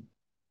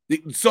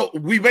 So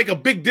we make a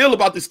big deal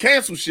about this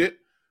cancel shit,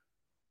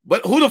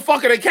 but who the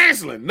fuck are they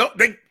canceling? No,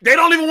 they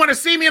don't even want to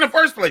see me in the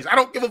first place. I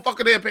don't give a fuck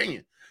of their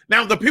opinion.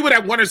 Now, the people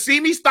that want to see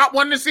me stop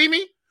wanting to see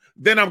me,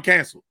 then I'm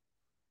canceled.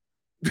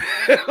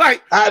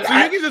 Like, so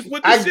you can just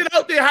put this shit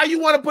out there how you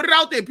want to put it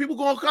out there. People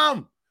gonna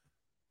come.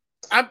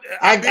 I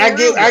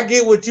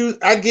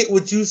get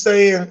what you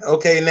saying.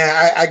 Okay,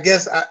 now I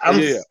guess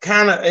I'm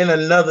kind of in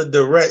another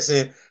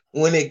direction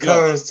when it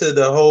comes to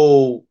the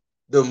whole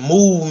the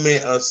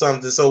movement of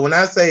something. So when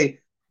I say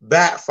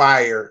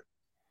backfire,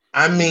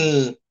 I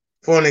mean,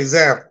 for an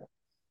example,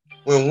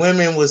 when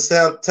women was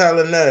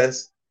telling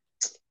us,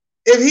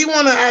 if he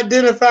want to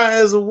identify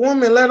as a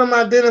woman, let him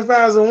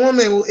identify as a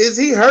woman. Is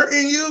he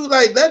hurting you?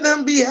 Like, let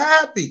them be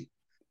happy.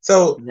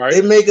 So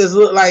it make us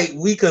look like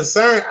we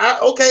concerned.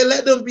 Okay,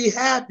 let them be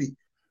happy.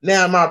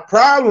 Now, my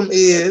problem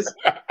is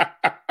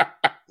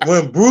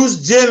when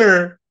Bruce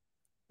Jenner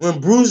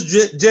won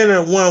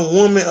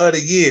Woman of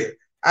the Year,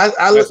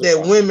 I looked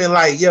at women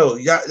like, yo,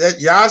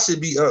 y'all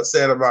should be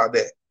upset about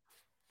that.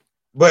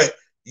 But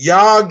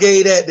y'all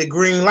gave that the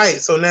green light.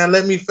 So now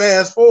let me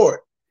fast forward.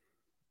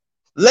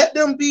 Let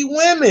them be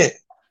women.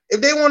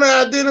 If they want to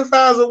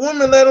identify as a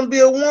woman, let them be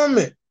a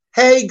woman.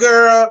 Hey,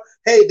 girl.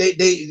 Hey,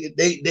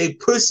 they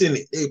pushing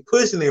it. They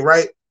pushing it,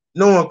 right?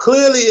 Knowing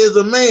clearly is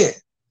a man.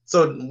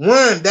 So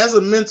one, that's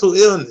a mental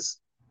illness.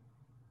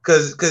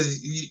 Because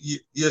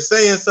you're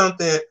saying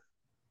something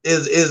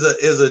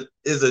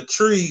is a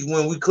tree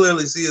when we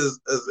clearly see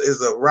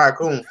is a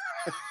raccoon.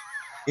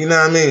 You know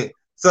what I mean?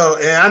 So,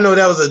 and I know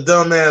that was a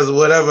dumbass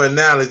whatever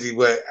analogy,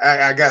 but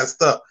I got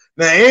stuck.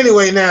 Now,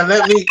 anyway, now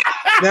let me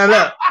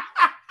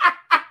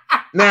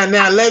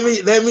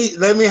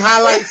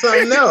highlight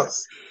something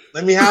else.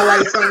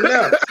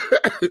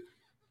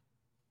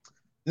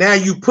 Now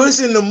you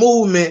pushing the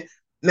movement.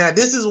 Now,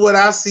 this is what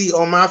I see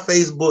on my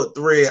Facebook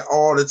thread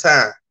all the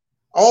time.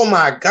 Oh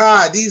my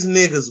God, these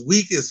niggas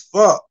weak as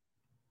fuck.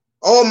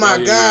 Oh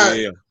my God,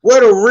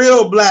 where the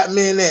real black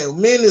men at?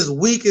 Men is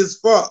weak as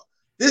fuck.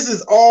 This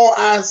is all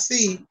I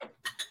see.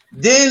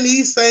 Then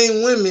these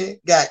same women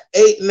got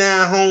 8-9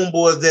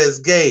 homeboys that's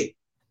gay,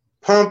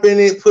 pumping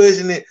it,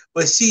 pushing it,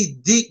 but she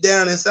deep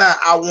down inside,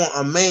 I want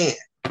a man.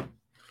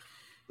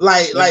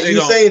 Like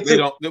you saying,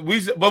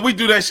 but we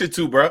do that shit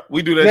too, bro.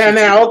 We do that. Check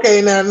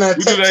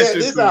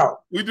this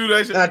out. We do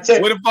that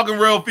shit. Where the fucking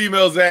real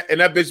females at? And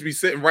that bitch be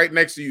sitting right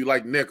next to you,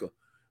 like nigga.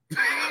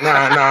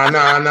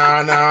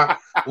 Nah.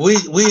 We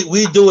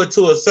do it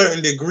to a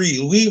certain degree.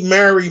 We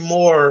marry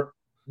more.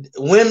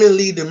 Women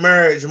lead the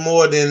marriage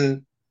more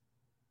than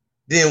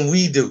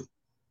we do.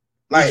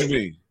 Like, what you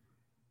mean?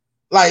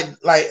 Like,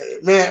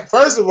 man,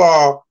 first of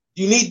all,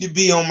 you need to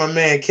be on my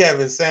man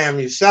Kevin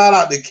Samuels. Shout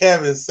out to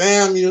Kevin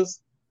Samuels.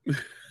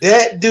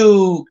 That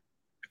dude,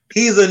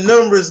 he's a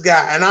numbers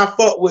guy, and I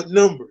fuck with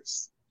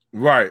numbers.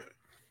 Right.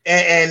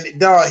 And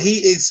dog,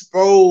 he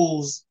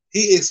exposes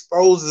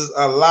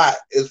a lot.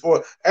 As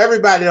for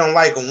everybody don't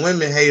like him.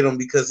 Women hate him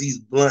because he's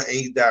blunt and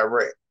he's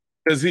direct.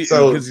 Because he's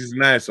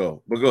an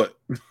asshole. But good.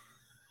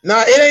 No,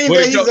 it ain't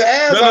that he's an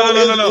asshole.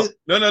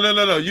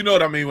 No. You know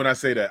what I mean when I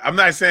say that. I'm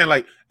not saying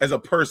like as a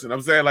person.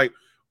 I'm saying like,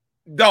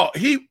 dog,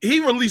 he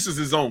releases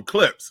his own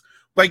clips.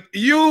 Like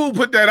you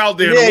put that out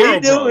there in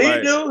the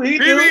world. He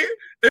do.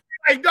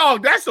 Like,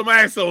 dog, that's some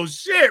asshole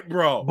shit,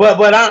 bro.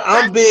 But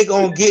I'm big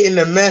on getting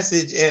the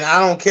message, and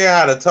I don't care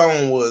how the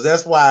tone was.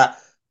 That's why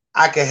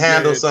I can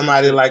handle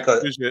somebody like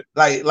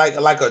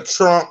a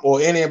Trump or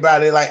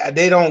anybody. Like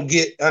they don't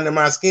get under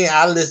my skin.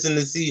 I listen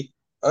to see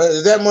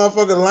is that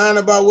motherfucker lying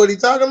about what he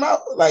talking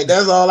about? Like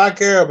that's all I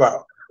care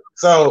about.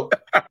 So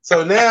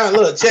now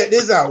look, check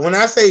this out. When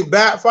I say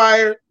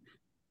backfire,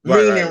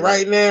 meaning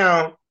right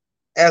now,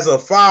 as a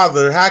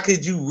father, how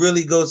could you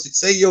really go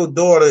say your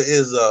daughter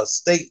is a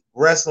state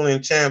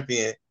wrestling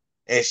champion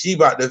and she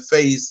about to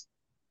face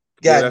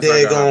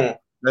former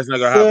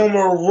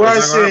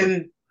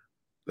Russian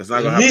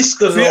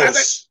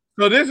Miskalos?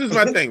 So this is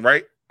my thing,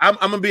 right? I'm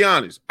gonna be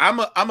honest.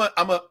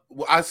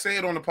 I say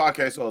it on the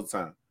podcast all the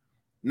time.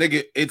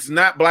 Nigga, it's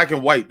not black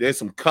and white. There's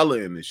some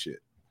color in this shit.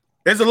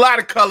 There's a lot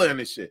of color in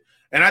this shit.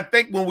 And I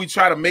think when we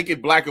try to make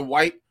it black and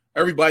white,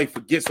 everybody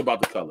forgets about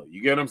the color.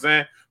 You get what I'm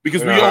saying?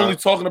 Because we only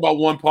talking about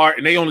one part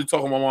and they only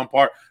talking about one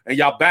part and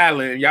y'all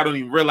battling and y'all don't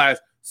even realize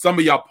some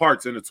of y'all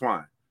parts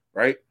intertwine,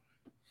 right?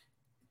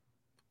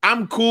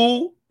 I'm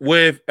cool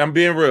with, I'm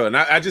being real. And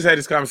I just had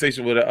this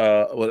conversation with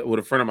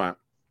a friend of mine.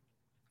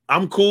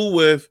 I'm cool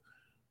with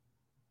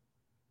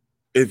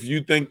if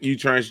you think you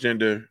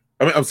transgender,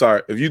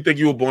 if you think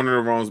you were born in the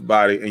wrong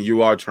body and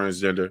you are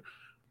transgender,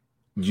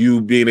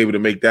 you being able to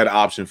make that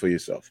option for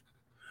yourself.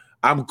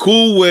 I'm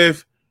cool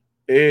with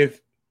if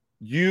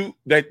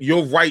that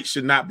your right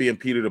should not be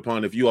impeded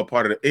upon if you are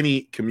part of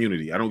any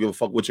community. I don't give a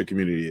fuck what your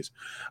community is.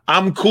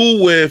 I'm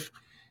cool with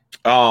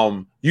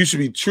you should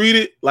be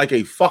treated like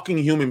a fucking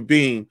human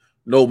being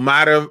no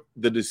matter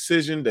the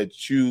decision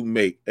that you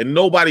make. And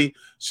nobody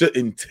should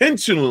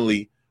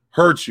intentionally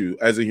hurt you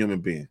as a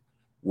human being.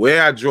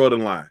 Where I draw the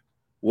line,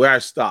 where I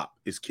stop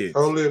is kids.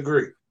 Totally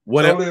agree.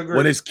 When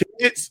it's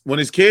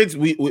kids,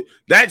 we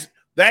that's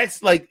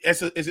like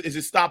it's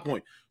a stop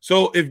point.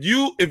 So if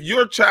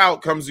your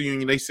child comes to you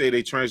and they say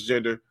they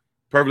transgender,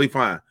 perfectly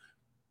fine.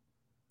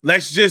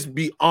 Let's just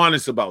be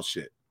honest about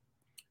shit.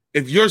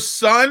 If your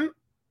son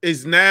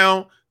is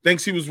now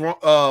thinks he was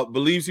wrong,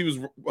 believes he was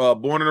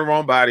born in the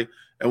wrong body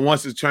and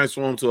wants to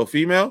transform to a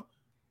female,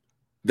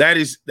 that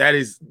is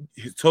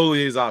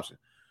totally his option.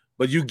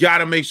 But you got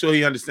to make sure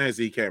he understands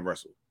that he can't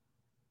wrestle.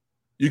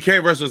 You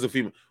can't wrestle as a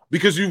female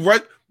because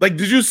Like,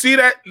 did you see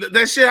that?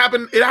 That shit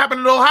happened. It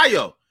happened in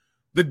Ohio.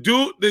 The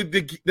dude,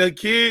 the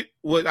kid.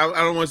 What I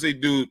don't want to say,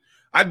 dude.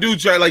 I do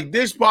try like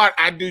this part.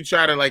 I do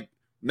try to like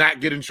not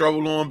get in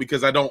trouble on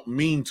because I don't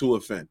mean to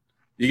offend.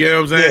 You get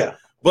what I'm saying?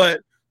 Yeah.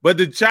 But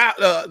the child,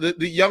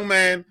 the young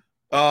man,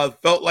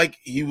 felt like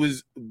he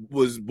was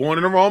born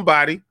in the wrong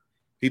body.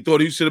 He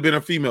thought he should have been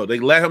a female. They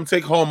let him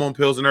take hormone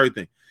pills and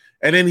everything,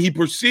 and then he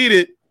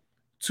proceeded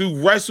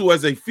to wrestle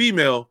as a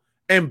female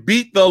and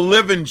beat the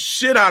living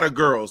shit out of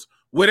girls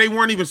where they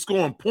weren't even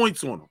scoring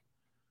points on him.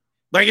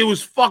 Like, it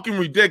was fucking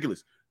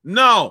ridiculous.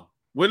 No,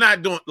 we're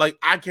not doing, like,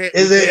 I can't.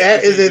 Is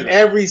it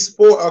every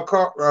sport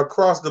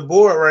across the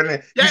board right now?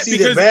 Yeah, you see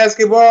the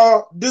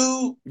basketball,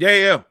 dude?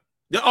 Yeah.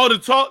 Oh, the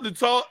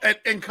tall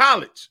in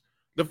college.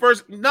 The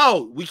first,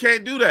 no, we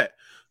can't do that.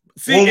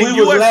 See, when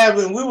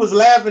we was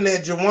laughing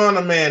at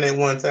Joanna Man at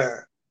one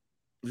time.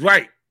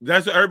 Right.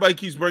 That's what everybody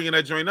keeps bringing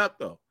that joint up,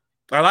 though.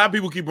 A lot of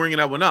people keep bringing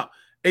that one up.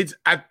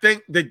 I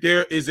think that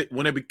there is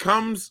when it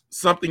becomes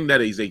something that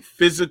is a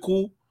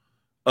physical,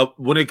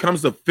 when it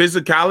comes to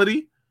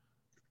physicality,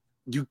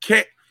 you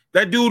can't.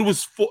 That dude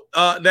was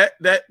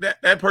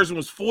that person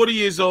was 40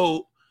 years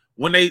old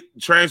when they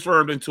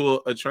transferred into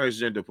a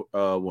transgender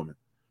woman,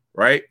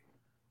 right?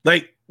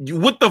 Like,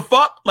 what the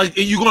fuck? Like,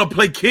 are you gonna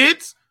play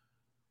kids?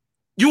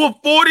 You were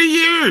 40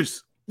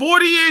 years.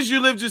 40 years you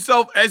lived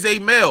yourself as a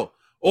male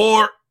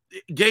or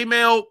gay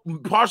male,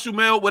 partial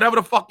male, whatever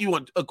the fuck you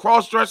want, a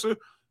cross-dresser.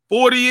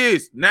 40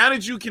 years. Now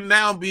that you can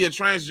now be a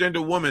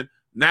transgender woman,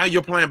 now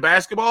you're playing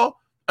basketball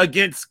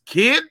against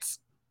kids?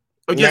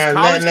 Against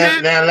college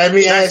kids? Now let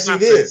me ask you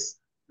this.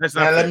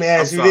 Let me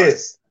ask you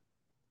this.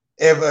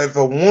 If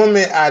a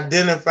woman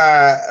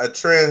identify a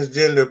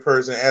transgender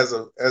person as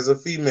a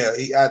female,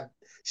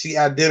 she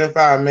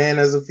identify a man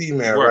as a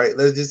female, right?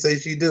 Let's just say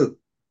she do.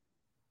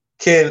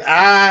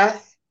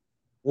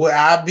 Would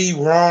I be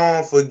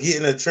wrong for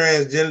getting a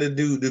transgender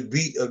dude to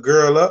beat a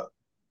girl up?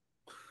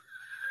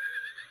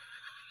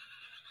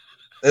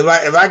 If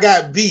I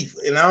got beef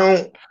and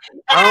I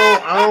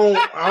don't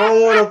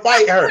want to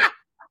fight her.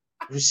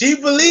 She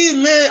believes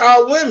men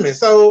are women,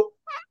 so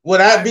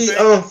would I be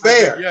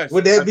unfair? Yes.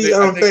 Would that be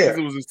unfair? I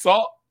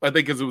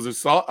think it was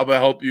assault. I'm gonna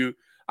help you.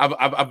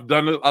 I've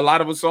done a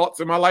lot of assaults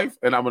in my life,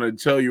 and I'm gonna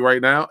tell you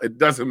right now, it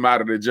doesn't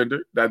matter the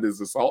gender. That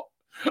is assault.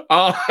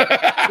 No.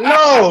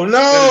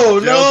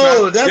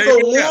 That's a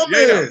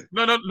woman.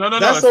 No.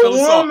 That's a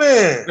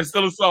woman. It's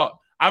still assault.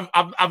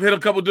 I've hit a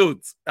couple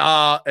dudes,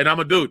 and I'm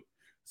a dude.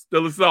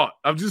 Still assault.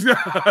 I'm just.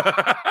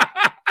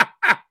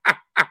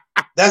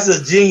 That's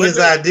a genius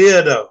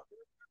idea, though.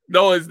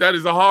 No, that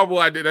is a horrible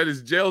idea. That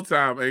is jail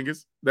time,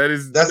 Angus.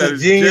 That's a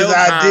genius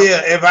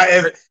idea. If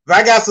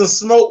I got some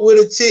smoke with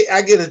a chick,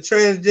 I get a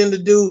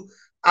transgender dude.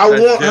 I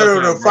want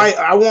her to fight.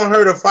 Bro. I want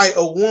her to fight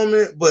a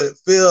woman, but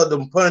feel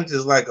them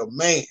punches like a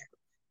man.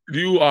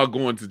 You are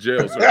going to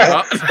jail, sir.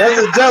 That's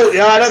a joke,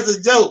 y'all. That's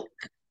a joke.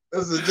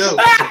 That's a joke.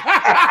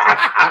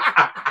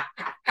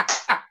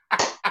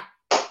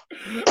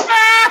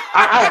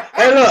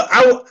 Hey, look.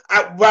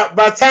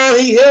 By the time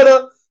he hit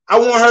her, I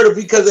want her to,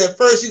 because at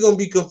first she's gonna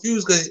be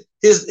confused because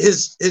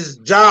his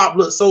job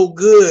looked so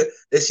good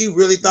that she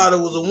really thought it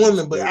was a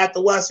woman. But after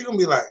a while, she's gonna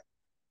be like,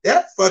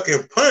 that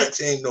fucking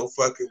punch ain't no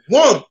fucking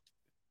woman.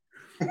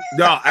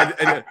 No,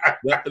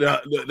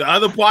 the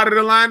other part of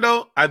the line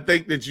though, I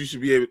think that you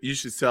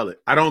should sell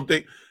it. I don't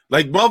think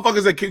like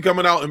motherfuckers that keep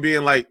coming out and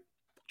being like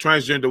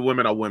transgender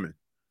women are women.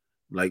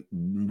 Like,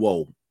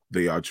 whoa,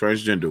 they are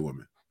transgender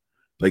women.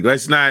 Like,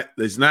 let's not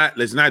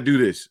do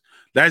this.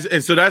 That's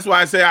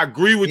why I say I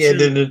agree with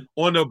you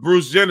on the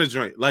Bruce Jenner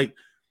joint. Like,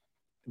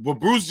 but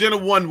Bruce Jenner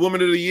won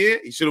Woman of the Year,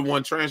 he should have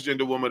won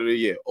Transgender Woman of the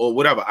Year or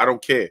whatever. I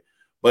don't care.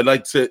 But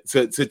like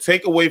to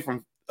take away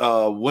from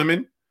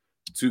women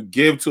to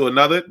give to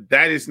another,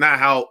 that is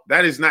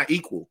not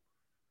equal.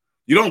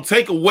 You don't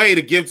take away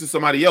to give to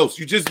somebody else.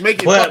 You just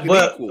make it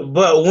equal.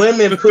 But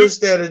women push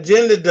that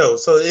agenda though.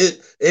 So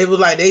it was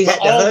like they had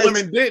all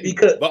women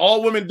didn't. But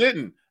all women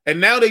didn't. And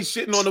now they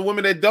shitting on the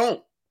women that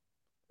don't.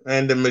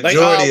 And the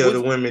majority of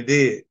the women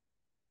did.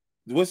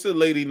 What's the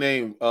lady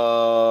name?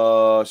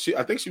 I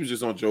think she was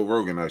just on Joe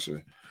Rogan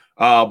actually.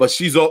 But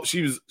she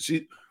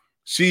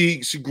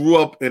grew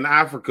up in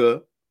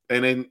Africa,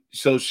 and then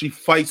so she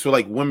fights for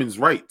like women's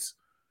rights.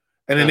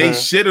 And then they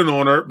shitted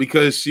on her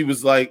because she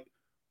was like,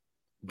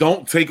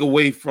 don't take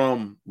away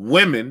from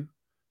women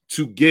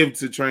to give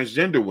to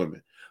transgender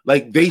women.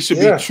 Like they should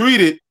be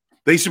treated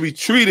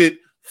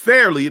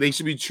fairly. They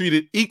should be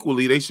treated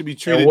equally. They should be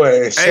treated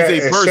as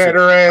a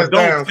person.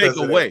 Don't take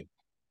away.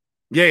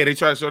 Yeah, they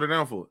try to shut her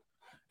down for it.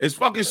 It's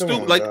fucking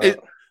stupid.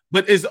 Like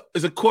but it's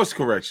a course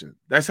correction.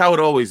 That's how it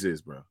always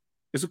is, bro.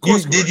 It's a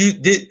course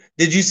correction. Did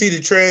you see the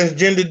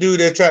transgender dude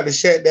that tried to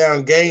shut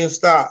down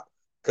GameStop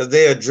because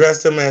they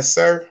addressed him as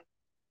sir?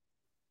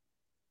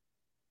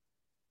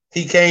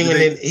 He came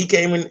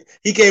in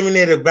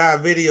there to buy a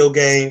video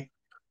game.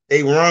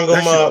 They rung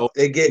him up.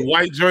 They get the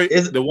white joint.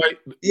 And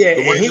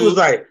he was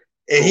like,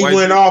 and he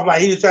went off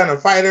like he was trying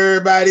to fight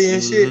everybody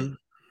and shit.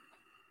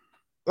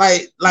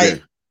 Like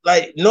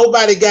Like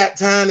nobody got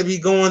time to be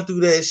going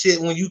through that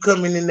shit when you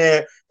coming in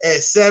there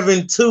at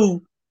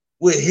 7'2"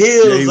 with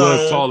heels on. Yeah, he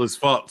was tall as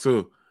fuck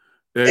too.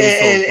 Yeah,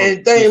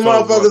 and think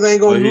motherfuckers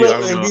ain't gonna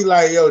look and be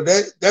like, yo,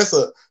 that's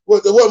a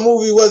what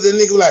movie was it?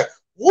 Nigga like,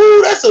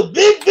 woo, that's a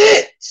big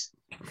bitch.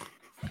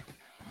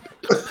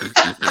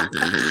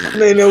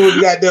 They know we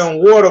got them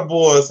water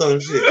boy or some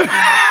shit.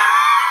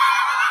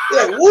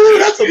 Like, woo,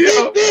 that's a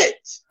big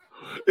bitch.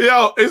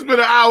 Yo, it's been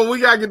an hour. We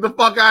gotta get the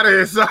fuck out of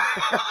here, son.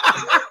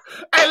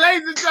 Hey,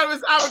 ladies and gentlemen,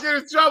 it's I'ma Get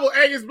in Trouble.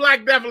 Angus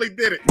Black definitely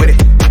did it. With it.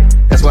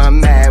 That's why I'm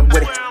mad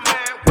with it.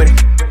 With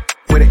it.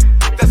 With it.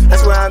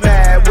 That's why I'm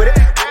mad with it.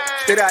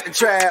 Straight out the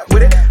trap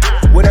with it.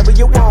 Whatever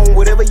you want,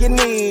 whatever you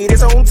need.